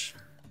meme. much.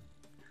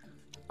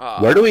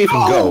 Where do we even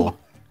go?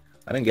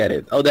 I didn't get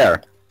it. Oh,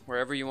 there.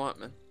 Wherever you want,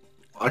 man.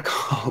 I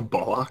call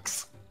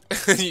bollocks.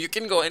 You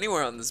can go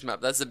anywhere on this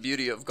map. That's the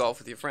beauty of golf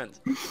with your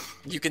friends.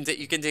 You can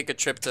take a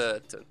trip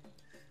to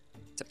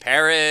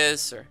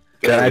Paris or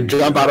Can I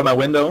jump out of my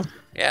window?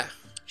 yeah,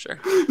 sure.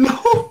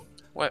 No.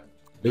 What?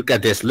 Look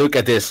at this. Look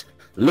at this.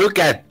 Look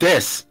at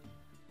this.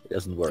 It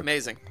doesn't work.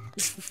 Amazing.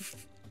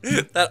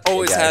 That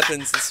always Hey, guys.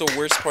 happens. It's the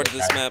worst part of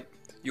this map.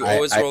 You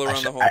always roll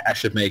around the hole. I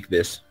should make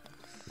this.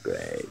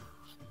 Great.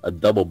 A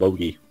double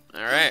bogey.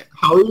 All right.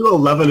 How are you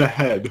 11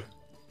 ahead?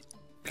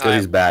 Because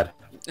he's bad.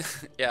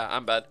 Yeah,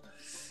 I'm bad.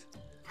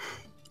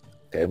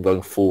 Okay, I'm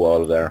going full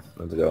out of there.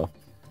 Let's go.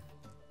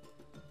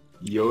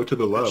 Yo to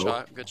the Good low.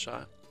 shot. Good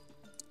shot.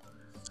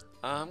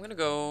 I'm gonna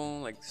go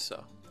like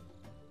so.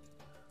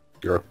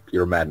 You're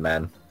a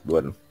madman.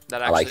 Good.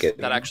 That I actually, like it.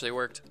 That actually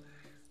worked.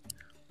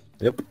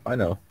 Yep, I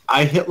know.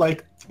 I hit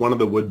like one of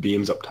the wood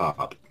beams up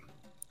top.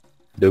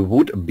 The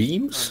wood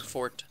beams?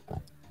 Fort.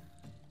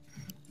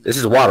 This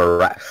is water,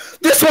 right?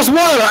 This was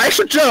water! I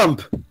should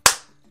jump!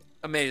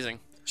 Amazing.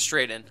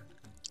 Straight in.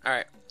 All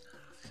right.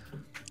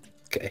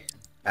 Okay.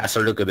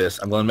 Aster, look at this.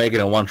 I'm gonna make it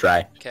in one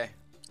try. Okay.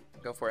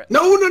 Go for it.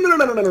 No, no, no,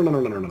 no, no, no, no, no, no,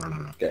 no, no, no,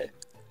 no. Okay.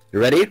 You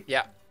ready?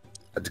 Yeah.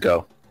 Let's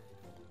go.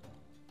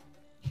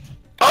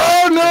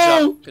 Oh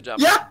no! Good job.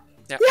 Yeah!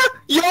 Yeah. Yeah!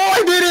 Yo,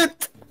 I did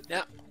it!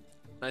 Yeah.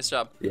 Nice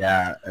job.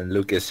 Yeah, and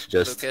Lucas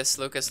just...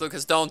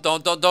 Lucas, don't go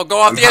off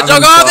I'm the edge, having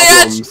don't go off the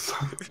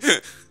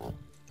edge!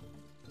 problems.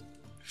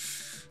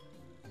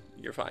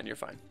 You're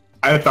fine.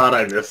 I thought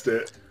I missed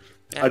it.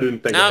 Yeah. I didn't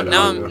think.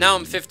 Now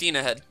I'm 15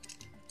 ahead.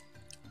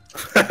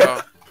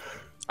 Oh.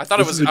 I thought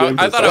This it was. is a game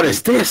I thought What it is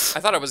was. this? I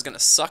thought I was gonna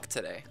suck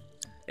today.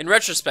 In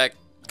retrospect,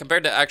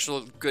 compared to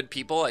actual good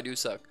people, I do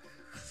suck.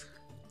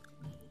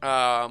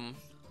 How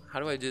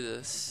do I do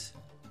this?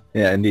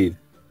 Yeah, indeed.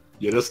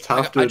 You just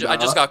have to. I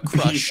just got not be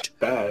crushed.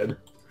 Bad.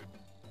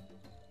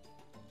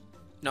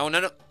 No.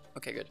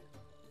 Okay, good.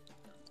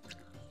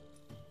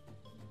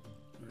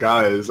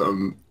 Guys,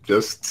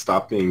 just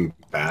stop being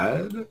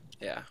bad.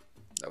 Yeah,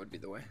 that would be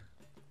the way.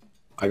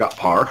 I got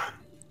par.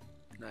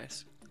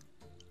 Nice.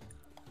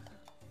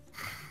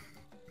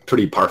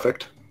 Pretty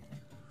perfect.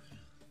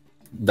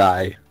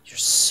 Die. You're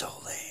so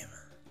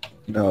lame.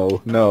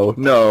 No, no,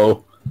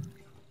 no.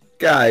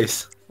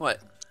 Guys, What?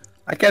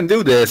 I can't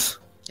do this.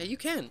 Yeah, you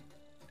can.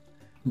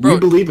 Bro, we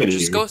believe in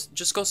just you.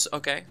 Just go.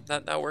 Okay,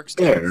 that works.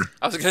 There.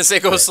 I was gonna say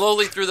go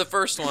slowly through the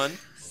first one,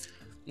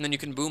 and then you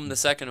can boom the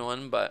second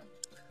one. But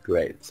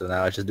Great. So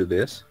now I just do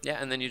this. yeah,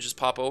 and then you just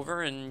pop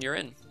over and you're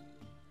in.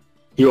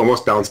 You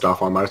almost bounced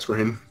off on my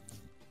screen.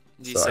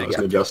 These Sorry, I was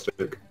things.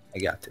 majestic. I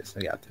got this.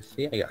 I got this.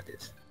 See, I got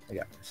this. I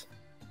got this.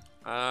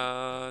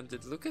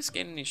 Did Lucas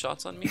gain any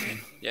shots on me?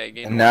 Yeah, he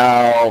gained. And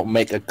now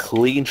make a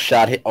clean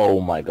shot hit.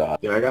 Oh my god.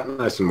 Yeah, I got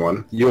nice and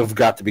one. You have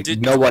got to be.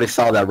 Nobody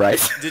saw that, right?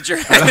 Did your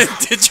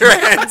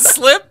hand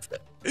slip?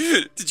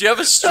 Did you have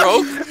a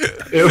stroke?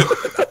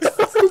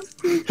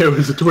 It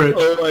was a twitch.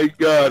 Oh my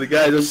god,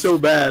 guys, that's so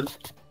bad.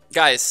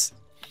 Guys,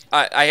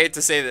 I hate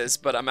to say this,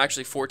 but I'm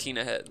actually 14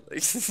 ahead.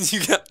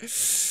 You got,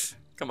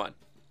 come on.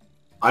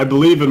 I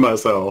believe in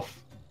myself.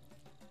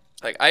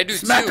 Like I do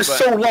This too. map is But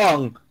so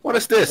long. What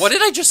is this? what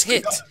did I just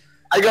hit?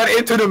 I got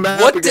into the map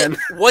What again.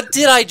 what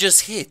did I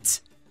just hit?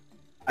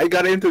 I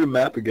got into the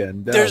map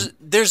again. Damn.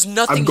 There's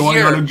nothing I'm going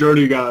here. on a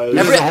journey, guys.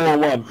 This is a hole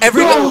in one.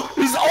 Everybody- No,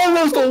 he's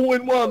almost a hole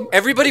in one.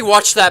 Everybody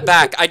watch that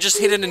back. I just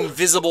hit an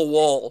invisible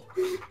wall.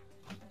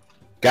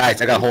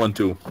 Guys, I got a hole in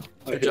two.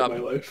 I hate job. my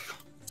life.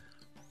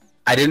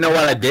 I didn't know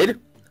what I did.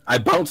 I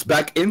bounced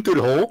back into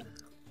the hole.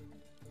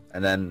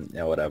 And then,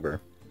 yeah, whatever.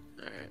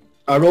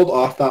 I rolled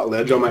off that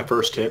ledge on my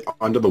first hit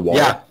onto the wall.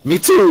 Yeah, me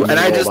too. And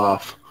I rolled just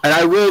off. and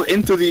I rolled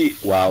into the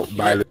wow.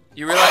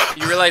 You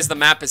realize the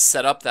map is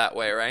set up that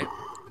way, right?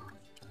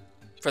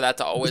 For that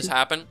to always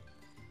happen.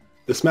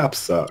 This map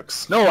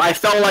sucks. No, I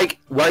fell like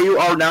where you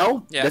are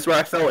now. Yeah. That's where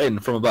I fell in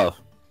from above.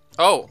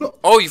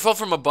 Oh, you fell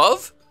from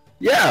above?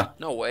 Yeah,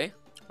 No way.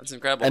 That's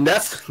incredible. and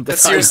that's But how I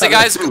seriously,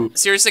 got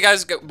it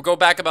guys, too. go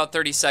back about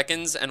 30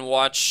 seconds and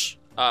watch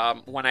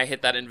when I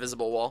hit that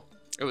invisible wall.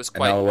 It was And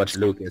now quite watch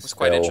Lucas. it was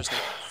quite fail. interesting.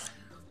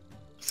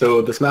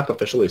 So this map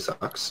officially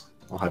sucks.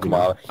 I'll have you Come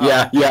know. on.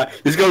 Yeah, yeah.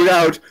 He's going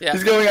out. Yeah.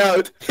 He's going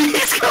out.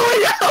 He's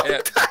going out.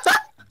 Yeah.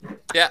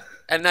 Yeah,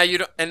 and now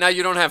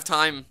you don't have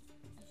time.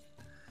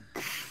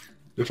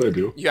 If I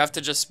do. You have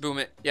to just boom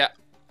it. Yeah.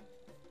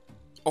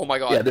 Oh my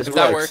god. Yeah, this if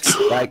works. that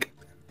works. Like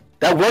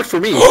that worked for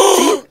me.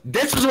 See,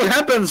 this is what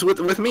happens with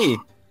me.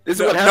 This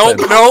is what Nope,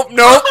 happens. nope,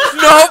 nope,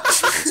 nope.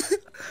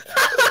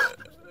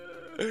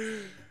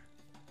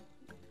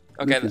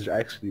 Okay, This is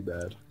actually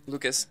bad.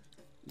 Lucas,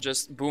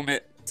 just boom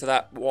it to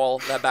that wall,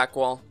 that back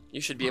wall. You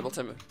should be able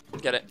to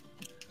get it.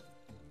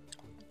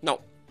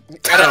 No.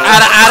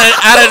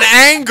 At an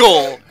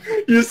angle!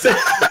 You said.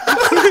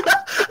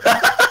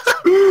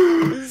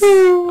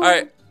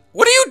 Alright.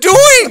 What are you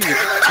doing?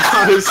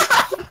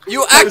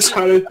 You I was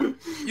actually. trying to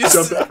You, jump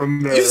st that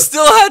from there. you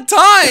still had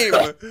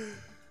time!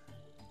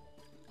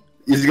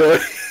 He's going.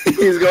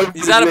 He's going.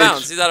 He's out of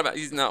bounds. He's out of bounds.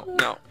 He's no.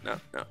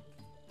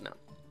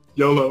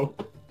 YOLO.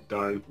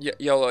 Darn.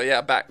 YOLO,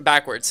 yeah,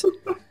 backwards.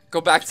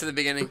 Go back to the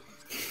beginning.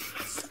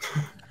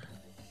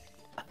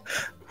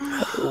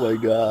 Oh my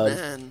god.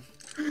 Man.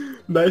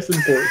 Nice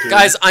and 14.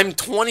 Guys, I'm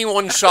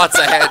 21 shots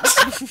ahead.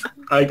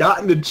 I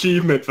got an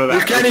achievement for that.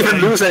 You can't even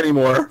lose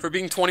anymore. For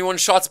being 21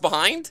 shots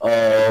behind?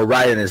 Oh,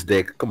 Ryan is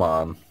dick. Come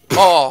on.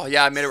 Oh,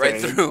 yeah, I made it right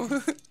Same.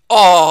 through.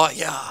 Oh,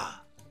 yeah.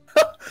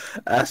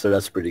 Aster,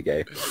 that's pretty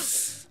gay.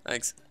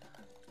 Thanks.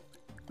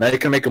 Now you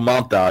can make a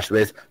montage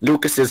with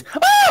Lucas's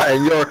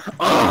and your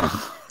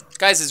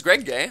Guys, is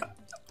Greg gay?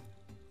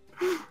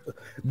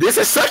 This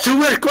is such a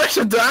weird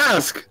question to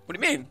ask. What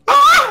do you mean?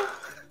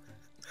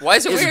 Why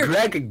is it Is weird?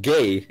 Greg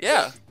gay?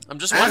 Yeah, I'm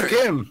just Ask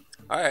wondering. him.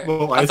 Alright.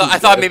 Well, I Isaac's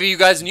thought gay. maybe you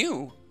guys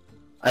knew.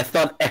 I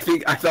thought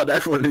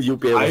everyone in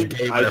UPA was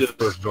gay when I just-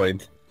 first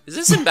joined. Is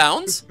this in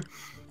bounds?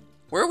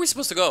 Where are we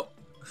supposed to go?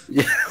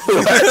 Yeah,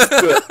 that's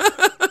good.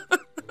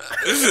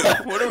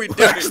 What are we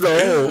Where's doing?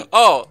 the hole?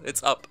 Oh,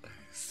 it's up.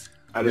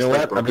 I You just know like,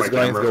 what? broke I'm just my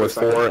going to camera go for with a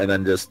second. 4 and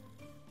then just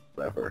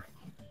whatever.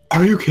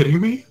 Are you kidding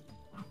me?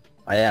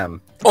 I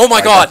am. Oh my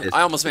I got god, this.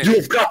 I almost made it.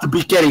 You've got to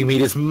be kidding me.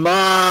 This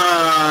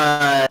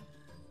mine.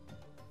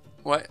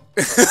 What?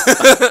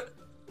 I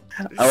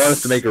wanted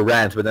to make a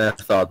rant, but then I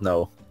thought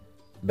no.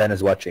 Ben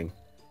is watching.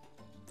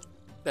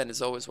 Ben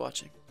is always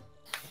watching.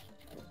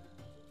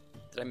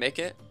 Did I make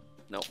it?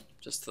 No,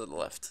 just to the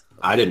left.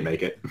 I didn't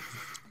make it.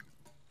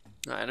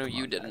 No, I know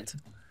you didn't.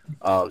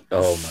 Oh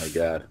my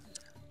god.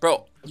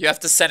 Bro, you have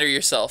to center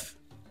yourself.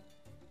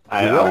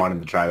 I What?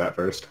 wanted to try that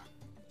first.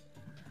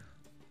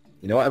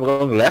 You know what? I'm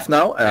going left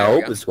now, and I There we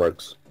hope go. this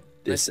works.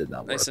 This Nice, did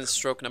not work. nice and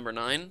stroke number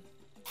 9.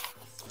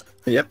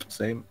 Yep,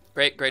 same.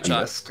 Great I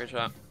shot. missed. Great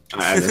shot.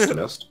 I missed the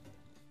missed.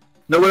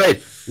 No, but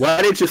wait.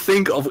 Why did you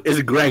think of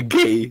is Greg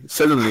gay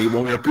suddenly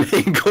when we were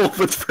playing golf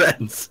with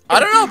friends? I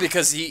don't know,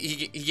 because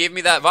he gave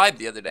me that vibe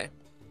the other day.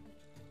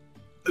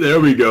 There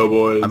we go,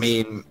 boys. I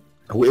mean,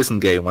 who isn't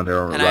gay when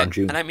they're around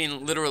you? And I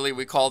mean, literally,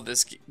 we called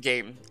this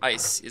game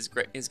Ice is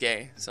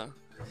gay, so.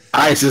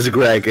 Ice is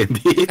Greg,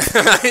 indeed.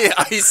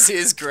 Ice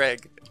is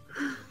Greg.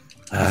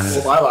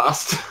 well, I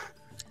lost.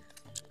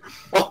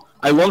 Oh,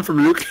 I won from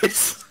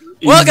Lucas.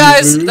 Well,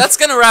 guys, Easy. that's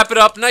gonna wrap it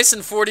up. Nice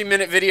and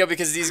 40-minute video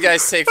because these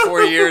guys take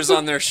 4 years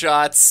on their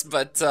shots.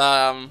 But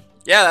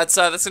yeah, that's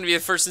gonna be the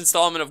first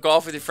installment of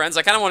Golf with Your Friends.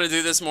 I kind of want to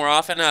do this more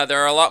often.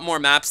 There are a lot more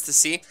maps to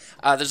see.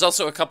 There's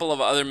also a couple of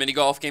other mini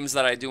golf games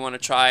that I do want to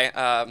try,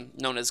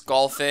 known as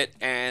Golf It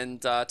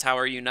and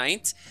Tower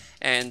Unite.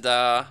 And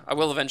I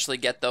will eventually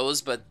get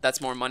those, but that's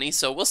more money,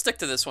 so we'll stick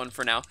to this one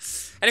for now.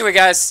 Anyway,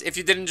 guys, if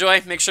you did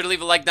enjoy, make sure to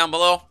leave a like down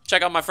below.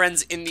 Check out my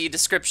friends in the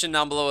description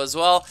down below as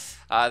well.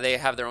 They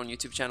have their own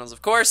YouTube channels,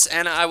 of course,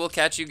 and I will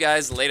catch you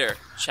guys later.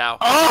 Ciao.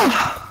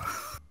 Oh!